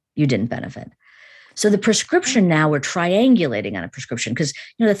 you didn't benefit. So the prescription now, we're triangulating on a prescription, because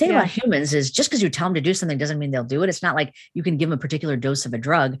the thing about humans is, just because you tell them to do something doesn't mean they'll do it. It's not like you can give them a particular dose of a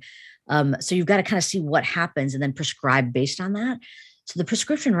drug. So you've got to kind of see what happens and then prescribe based on that. So the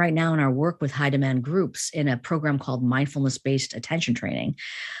prescription right now in our work with high demand groups in a program called mindfulness-based attention training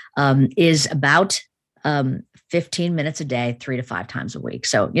is about 15 minutes a day, 3 to 5 times a week.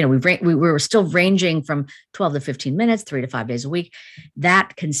 So, we were still ranging from 12 to 15 minutes, 3 to 5 days a week.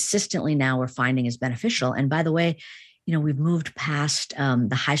 That consistently now we're finding is beneficial. And by the way, we've moved past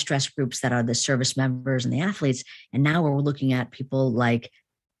the high stress groups that are the service members and the athletes. And now we're looking at people like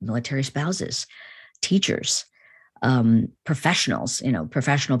military spouses, teachers, professionals,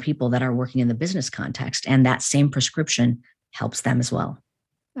 professional people that are working in the business context. And that same prescription helps them as well.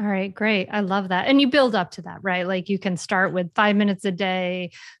 All right, great. I love that. And you build up to that, right? Like you can start with 5 minutes a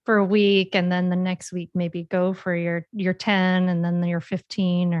day for a week, and then the next week maybe go for your 10, and then your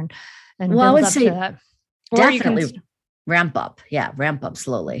 15, and build up to that. Definitely ramp up. Yeah, ramp up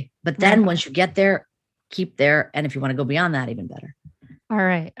slowly. But then once you get there, keep there. And if you want to go beyond that, even better. All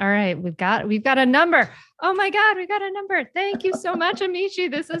right. We've got a number. Oh my God, we got a number. Thank you so much, Amici.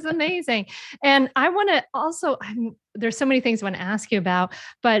 This is amazing. And I want to also, there's so many things I want to ask you about,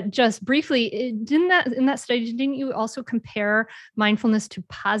 but just briefly, in that study, didn't you also compare mindfulness to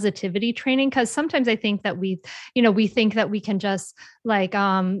positivity training? Because sometimes I think that we think that we can just we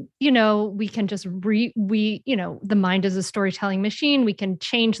can just the mind is a storytelling machine. We can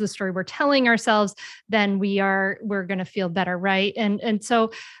change the story we're telling ourselves, then we're going to feel better. Right. And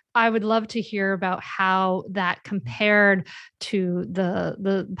so I would love to hear about how that compared to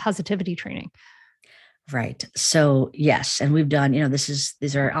the positivity training. Right. So yes. And we've done,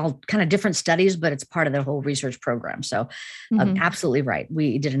 these are all kind of different studies, but it's part of the whole research program. So absolutely right.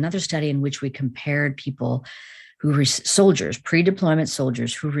 We did another study in which we compared people soldiers, pre-deployment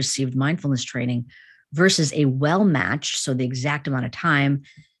soldiers who received mindfulness training versus a well-matched, so the exact amount of time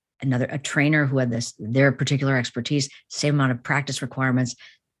a trainer who had their particular expertise, same amount of practice requirements,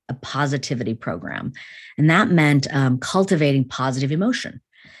 a positivity program. And that meant cultivating positive emotion.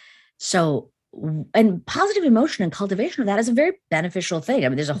 So, and positive emotion and cultivation of that is a very beneficial thing. I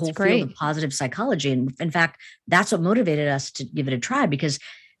mean, there's a whole field of positive psychology. And in fact, that's what motivated us to give it a try, because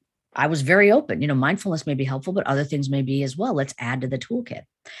I was very open. Mindfulness may be helpful, but other things may be as well. Let's add to the toolkit.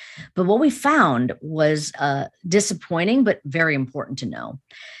 But what we found was disappointing, but very important to know.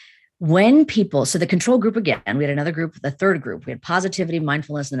 When people, so the control group, again, we had another group, the third group, we had positivity,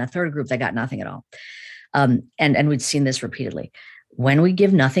 mindfulness, and a third group that got nothing at all. And we'd seen this repeatedly. When we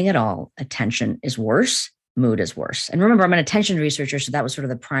give nothing at all, attention is worse, mood is worse. And remember, I'm an attention researcher, so that was sort of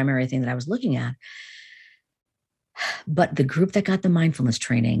the primary thing that I was looking at. But the group that got the mindfulness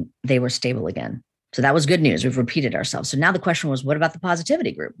training, they were stable again. So that was good news. We've repeated ourselves. So now the question was, what about the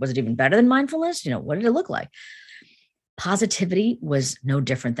positivity group? Was it even better than mindfulness? What did it look like? Positivity was no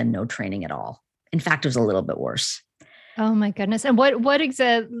different than no training at all. In fact, it was a little bit worse. Oh my goodness. And what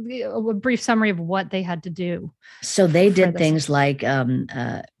exactly, a brief summary of what they had to do? So they did things like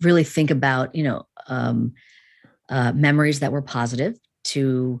really think about, memories that were positive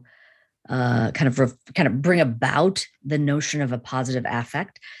to kind of bring about the notion of a positive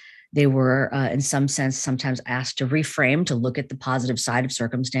affect. They were, in some sense, sometimes asked to reframe, to look at the positive side of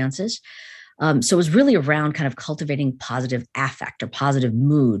circumstances. So it was really around kind of cultivating positive affect or positive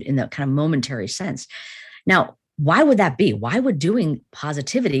mood in that kind of momentary sense. Now, why would that be? Why would doing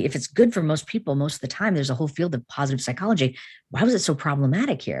positivity, if it's good for most people most of the time, there's a whole field of positive psychology, why was it so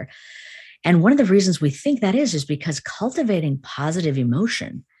problematic here? And one of the reasons we think that is because cultivating positive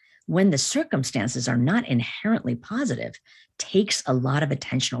emotion when the circumstances are not inherently positive takes a lot of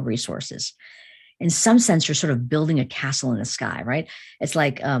attentional resources. In some sense, you're sort of building a castle in the sky, right? It's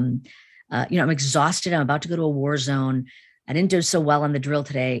like, I'm exhausted. I'm about to go to a war zone. I didn't do so well on the drill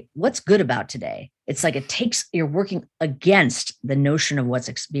today. What's good about today? It's like you're working against the notion of what's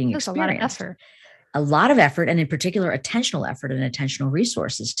being experienced. A lot of effort, and in particular, attentional effort and attentional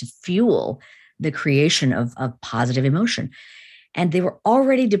resources to fuel the creation of positive emotion. And they were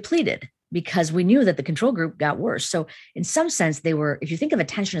already depleted because we knew that the control group got worse. So in some sense, if you think of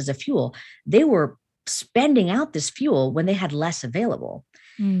attention as a fuel, they were spending out this fuel when they had less available.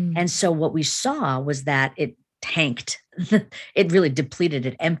 And so what we saw was that it tanked, it really depleted,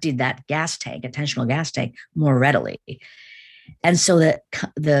 it emptied that gas tank, attentional gas tank, more readily. And so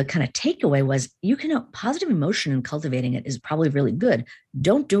the kind of takeaway was positive emotion and cultivating it is probably really good.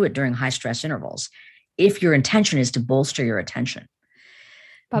 Don't do it during high stress intervals if your intention is to bolster your attention.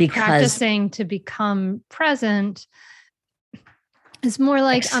 But practicing to become present is more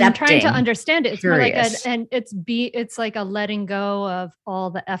like, I'm trying to understand it. It's curious. More like it's like a letting go of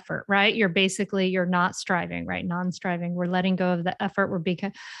all the effort, right? You're not striving, right? Non-striving. We're letting go of the effort.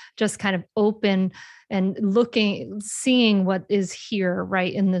 We're just kind of open and seeing what is here,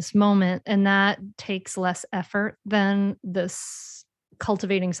 right, in this moment. And that takes less effort than this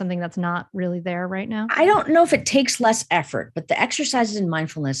cultivating something that's not really there right now. I don't know if it takes less effort, but the exercises in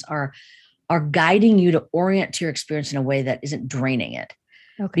mindfulness are guiding you to orient to your experience in a way that isn't draining it.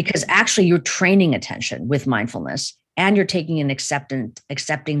 Okay. Because actually you're training attention with mindfulness and you're taking an accepting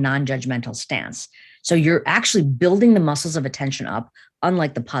non-judgmental stance. So you're actually building the muscles of attention up,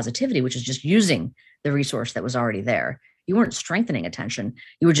 unlike the positivity, which is just using the resource that was already there. You weren't strengthening attention.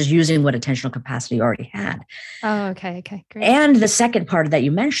 You were just using what attentional capacity you already had. Oh, okay. Great. And the second part that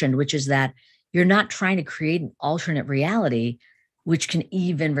you mentioned, which is that you're not trying to create an alternate reality, which can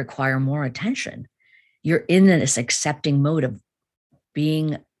even require more attention. You're in this accepting mode of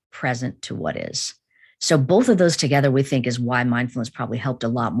being present to what is. So both of those together, we think, is why mindfulness probably helped a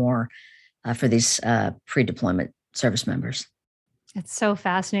lot more for these pre-deployment service members. It's so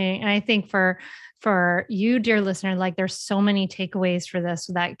fascinating. And I think for you, dear listener, like there's so many takeaways for this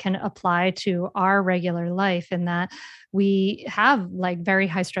that can apply to our regular life, and that we have like very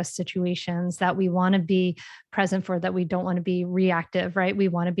high stress situations that we want to be present for, that we don't want to be reactive, right? We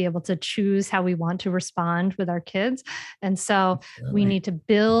want to be able to choose how we want to respond with our kids. And so we need to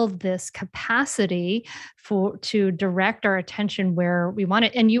build this capacity to direct our attention where we want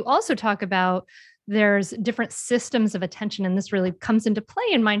it. And you also talk about there's different systems of attention, and this really comes into play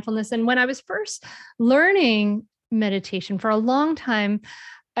in mindfulness. And when I was first learning meditation for a long time,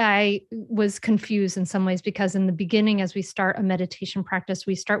 I was confused in some ways, because in the beginning, as we start a meditation practice,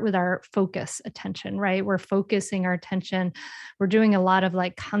 we start with our focus attention, right? We're focusing our attention. We're doing a lot of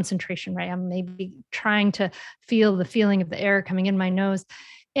like concentration, right? I'm maybe trying to feel the feeling of the air coming in my nose.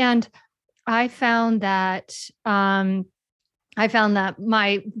 And I found that, I found that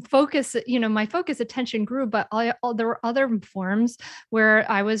my focus attention grew, but there were other forms where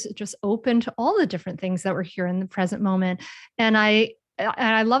I was just open to all the different things that were here in the present moment. And I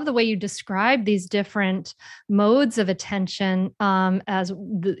love the way you describe these different modes of attention, as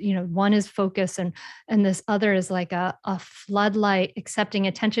one is focus, and this other is like a floodlight accepting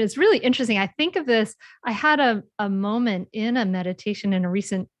attention. It's really interesting. I think of this. I had a moment in a meditation in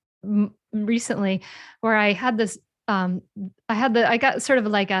recently where I had this. I got sort of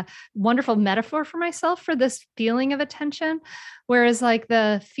like a wonderful metaphor for myself for this feeling of attention. Whereas like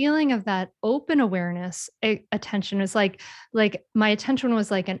the feeling of that open awareness, attention is like my attention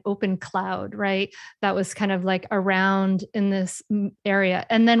was like an open cloud, right? That was kind of like around in this area.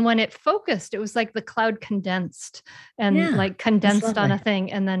 And then when it focused, it was like the cloud condensed and like condensed on a thing.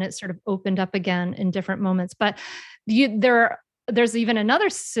 And then it sort of opened up again in different moments. But there's even another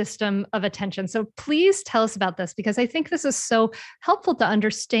system of attention. So please tell us about this, because I think this is so helpful to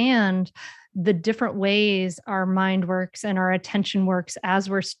understand the different ways our mind works and our attention works as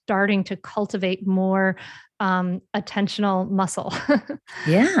we're starting to cultivate more attentional muscle.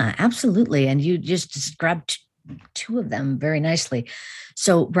 Yeah, absolutely. And you just described two of them very nicely.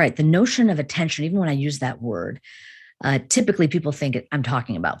 So, right, the notion of attention, even when I use that word, typically people think I'm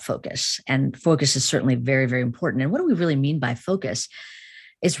talking about focus, and focus is certainly very, very important. And what do we really mean by focus?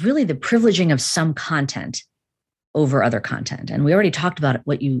 It's really the privileging of some content over other content. And we already talked about it.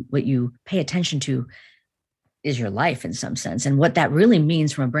 What you pay attention to is your life in some sense. And what that really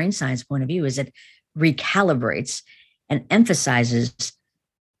means from a brain science point of view is it recalibrates and emphasizes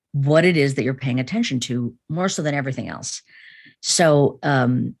what it is that you're paying attention to more so than everything else. So,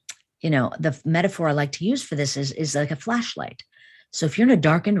 the metaphor I like to use for this is like a flashlight. So if you're in a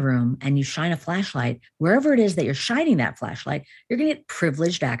darkened room and you shine a flashlight, wherever it is that you're shining that flashlight, you're going to get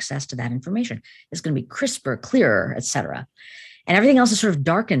privileged access to that information. It's going to be crisper, clearer, et cetera. And everything else is sort of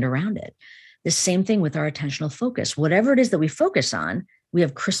darkened around it. The same thing with our attentional focus. Whatever it is that we focus on, we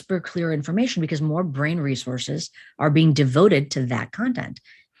have crisper, clearer information because more brain resources are being devoted to that content.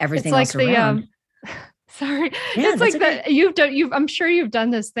 Everything else around. Sorry. Yeah, it's like that I'm sure you've done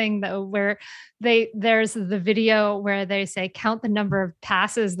this thing though, where there's the video where they say, count the number of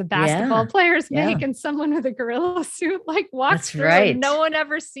passes the basketball players make, and someone with a gorilla suit like walks through and no one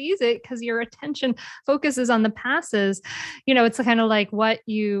ever sees it because your attention focuses on the passes. It's kind of like what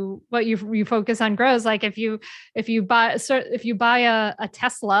you focus on grows. Like if you buy a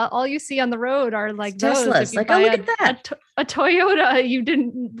Tesla, all you see on the road are like those. Teslas. If you like, buy look at that. A Toyota, you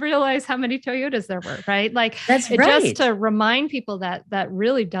didn't realize how many Toyotas there were, right? Like that's right. Just to remind people that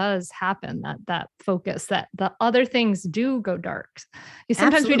really does happen, that focus, that the other things do go dark.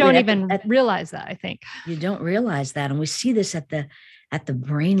 Sometimes we don't even realize that, I think. You don't realize that. And we see this at the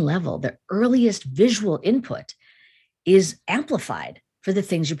brain level. The earliest visual input is amplified for the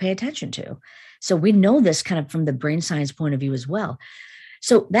things you pay attention to. So we know this kind of from the brain science point of view as well.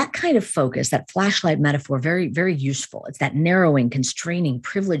 So that kind of focus, that flashlight metaphor, very, very useful. It's that narrowing, constraining,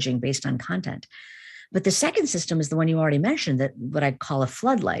 privileging based on content. But the second system is the one you already mentioned, that what I call a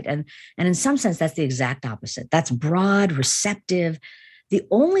floodlight. And in some sense, that's the exact opposite. That's broad, receptive. The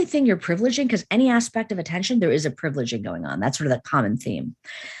only thing you're privileging, because any aspect of attention, there is a privileging going on. That's sort of the common theme.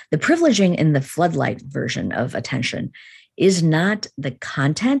 The privileging in the floodlight version of attention is not the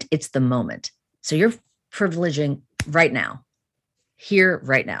content, it's the moment. So you're privileging right now. Here,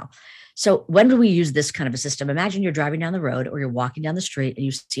 right now. So when do we use this kind of a system? Imagine you're driving down the road or you're walking down the street and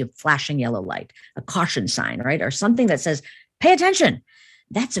you see a flashing yellow light, a caution sign, right? Or something that says, pay attention.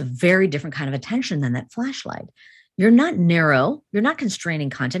 That's a very different kind of attention than that flashlight. You're not narrow. You're not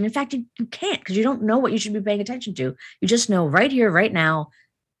constraining content. In fact, you can't, because you don't know what you should be paying attention to. You just know right here, right now,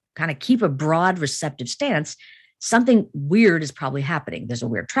 kind of keep a broad receptive stance. Something weird is probably happening. There's a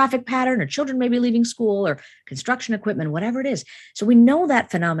weird traffic pattern, or children may be leaving school, or construction equipment, whatever it is. So we know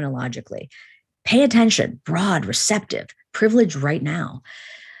that phenomenologically. Pay attention, broad, receptive, privilege right now.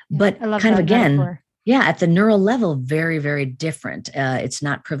 But kind of again, metaphor. At the neural level, very, very different. It's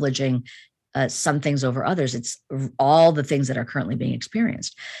not privileging some things over others. It's all the things that are currently being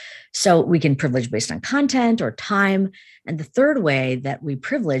experienced. So we can privilege based on content or time. And the third way that we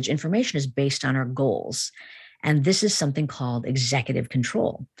privilege information is based on our goals. And this is something called executive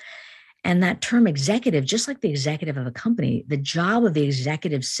control. And that term executive, just like the executive of a company, the job of the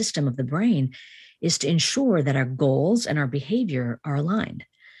executive system of the brain is to ensure that our goals and our behavior are aligned.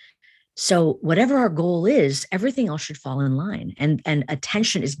 So whatever our goal is, everything else should fall in line. And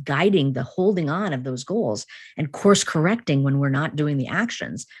attention is guiding the holding on of those goals and course correcting when we're not doing the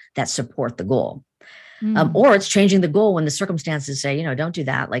actions that support the goal. Or it's changing the goal when the circumstances say, don't do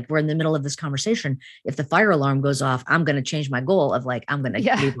that. Like we're in the middle of this conversation. If the fire alarm goes off, I'm going to change my goal of like, I'm going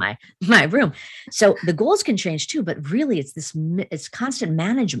to leave my room. So the goals can change too, but really it's constant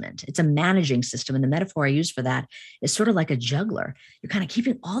management. It's a managing system. And the metaphor I use for that is sort of like a juggler. You're kind of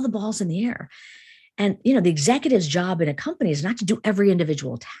keeping all the balls in the air. And, the executive's job in a company is not to do every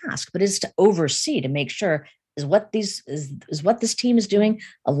individual task, but is to oversee, to make sure is what this team is doing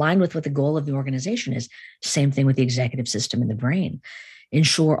aligned with what the goal of the organization is. Same thing with the executive system in the brain.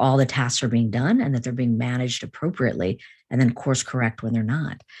 Ensure all the tasks are being done and that they're being managed appropriately, and then course correct when they're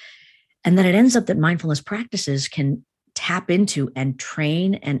not. And then it ends up that mindfulness practices can tap into and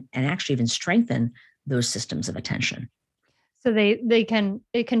train and actually even strengthen those systems of attention. So it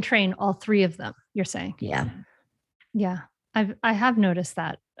can train all three of them, you're saying? Yeah. Yeah. I have noticed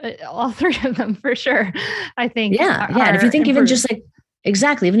that all three of them for sure. I think. Yeah. And if you think even just like,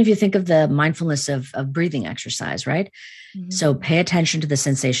 exactly, even if you think of the mindfulness of breathing exercise, right? Mm-hmm. So pay attention to the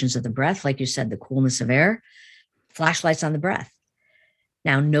sensations of the breath. Like you said, the coolness of air, flashlights on the breath.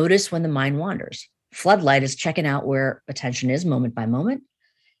 Now notice when the mind wanders. Floodlight is checking out where attention is moment by moment.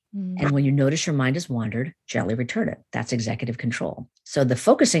 Mm-hmm. And when you notice your mind has wandered, gently return it. That's executive control. So the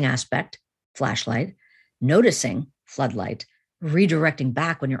focusing aspect, flashlight, noticing, floodlight, redirecting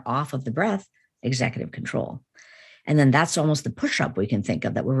back when you're off of the breath, executive control. And then that's almost the push-up we can think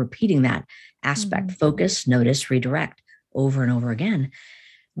of, that we're repeating that aspect, mm-hmm. focus, notice, redirect over and over again,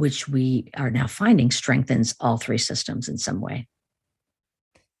 which we are now finding strengthens all three systems in some way.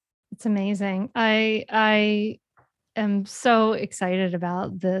 It's amazing. I am so excited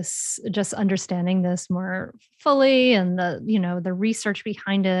about this, just understanding this more fully, and the research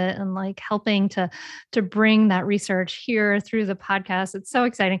behind it, and like helping to bring that research here through the podcast. It's so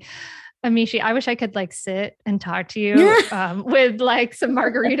exciting. Amishi, I wish I could like sit and talk to you with like some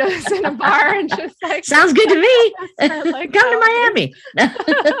margaritas in a bar and just like. Sounds good to me. Like, come to Miami.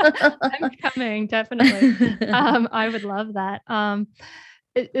 I'm coming, definitely. I would love that.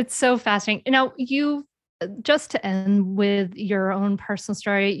 It's so fascinating. Now, just to end with your own personal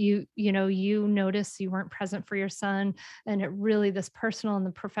story, you noticed you weren't present for your son, and it really, this personal and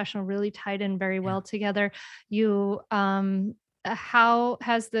the professional really tied in very well together. How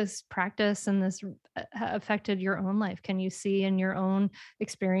has this practice and this affected your own life? Can you see in your own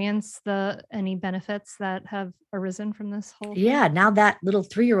experience any benefits that have arisen from this whole thing? Yeah. Now that little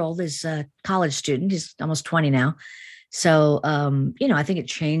 3-year-old is a college student. He's almost 20 now. So, I think it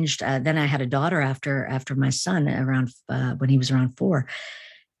changed. Then I had a daughter after my son around when he was around 4.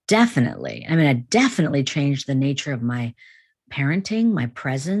 Definitely. I mean, I definitely changed the nature of my parenting, my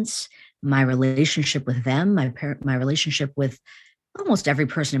presence, my relationship with them, my relationship with almost every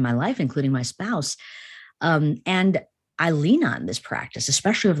person in my life, including my spouse. And I lean on this practice,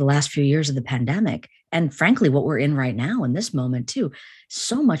 especially over the last few years of the pandemic. And frankly, what we're in right now in this moment too,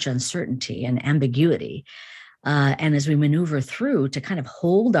 so much uncertainty and ambiguity. And as we maneuver through to kind of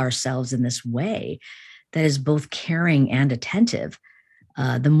hold ourselves in this way that is both caring and attentive,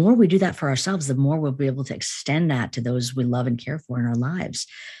 the more we do that for ourselves, the more we'll be able to extend that to those we love and care for in our lives.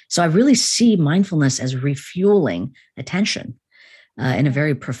 So I really see mindfulness as refueling attention in a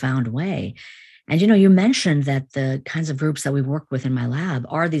very profound way. And, you mentioned that the kinds of groups that we work with in my lab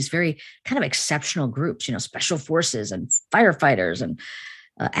are these very kind of exceptional groups, special forces and firefighters and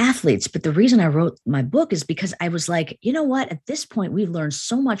athletes. But the reason I wrote my book is because I was like, you know what, at this point, we've learned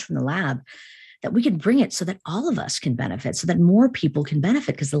so much from the lab that we can bring it so that all of us can benefit, so that more people can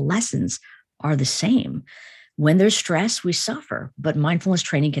benefit, because the lessons are the same. When there's stress, we suffer, but mindfulness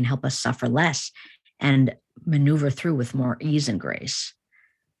training can help us suffer less and maneuver through with more ease and grace.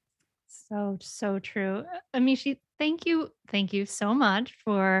 So true. Amishi, thank you so much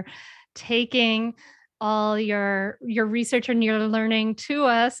for taking all your research and your learning to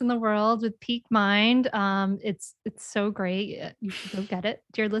us in the world with Peak Mind. It's so great. You should go get it,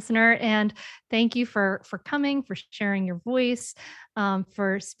 dear listener. And thank you for coming, for sharing your voice,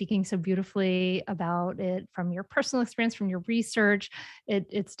 for speaking so beautifully about it from your personal experience, from your research.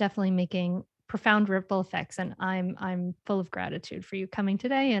 It's definitely making profound ripple effects. And I'm full of gratitude for you coming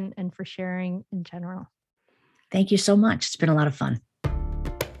today and for sharing in general. Thank you so much. It's been a lot of fun.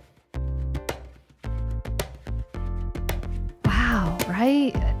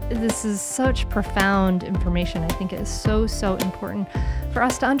 Right? This is such profound information. I think it is so important for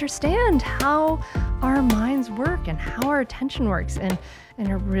us to understand how our minds work and how our attention works. And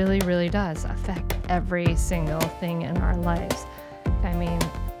it really, really does affect every single thing in our lives. I mean,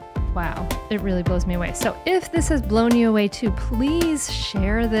 wow, it really blows me away. So if this has blown you away too, please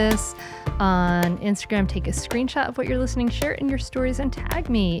share this on Instagram. Take a screenshot of what you're listening, share it in your stories, and tag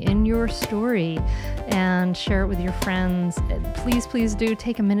me in your story and share it with your friends. Please, please do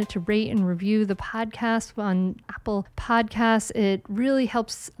take a minute to rate and review the podcast on Apple Podcasts. It really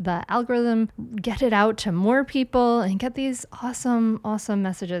helps the algorithm get it out to more people and get these awesome, awesome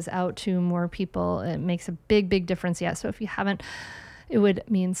messages out to more people. It makes a big, big difference. Yeah. So if you haven't, it would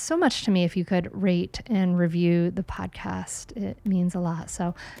mean so much to me if you could rate and review the podcast. It means a lot.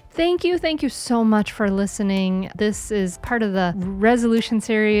 So thank you so much for listening. This is part of the resolution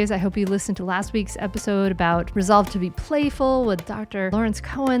series. I hope you listened to last week's episode about Resolve to be Playful with Dr. Lawrence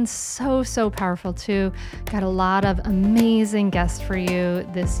Cohen. So powerful too. Got a lot of amazing guests for you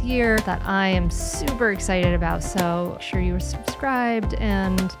this year that I am super excited about. So make sure you are subscribed,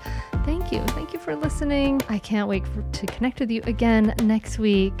 and thank you for listening. I can't wait to connect with you again next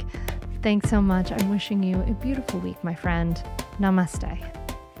week. Thanks so much. I'm wishing you a beautiful week, my friend. Namaste.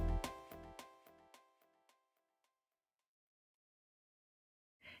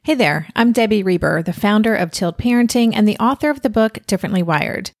 Hey there, I'm Debbie Reber, the founder of Tilt Parenting and the author of the book Differently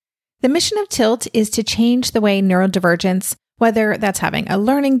Wired. The mission of Tilt is to change the way neurodivergence, whether that's having a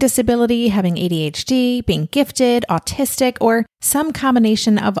learning disability, having ADHD, being gifted, autistic, or some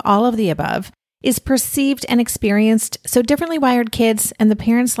combination of all of the above, is perceived and experienced so differently wired kids and the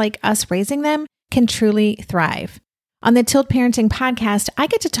parents like us raising them can truly thrive. On the Tilt Parenting podcast, I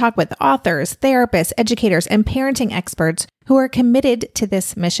get to talk with authors, therapists, educators, and parenting experts who are committed to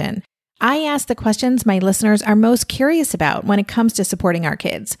this mission. I ask the questions my listeners are most curious about when it comes to supporting our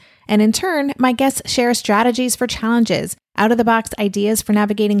kids. And in turn, my guests share strategies for challenges, out-of-the-box ideas for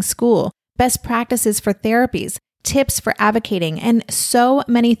navigating school, best practices for therapies, tips for advocating, and so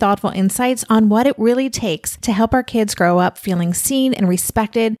many thoughtful insights on what it really takes to help our kids grow up feeling seen and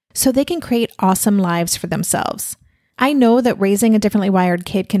respected so they can create awesome lives for themselves. I know that raising a differently wired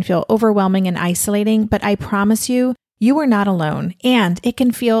kid can feel overwhelming and isolating, but I promise you, you are not alone, and it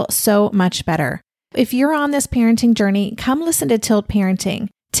can feel so much better. If you're on this parenting journey, come listen to Tilt Parenting.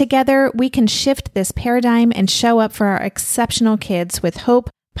 Together, we can shift this paradigm and show up for our exceptional kids with hope,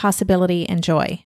 possibility, and joy.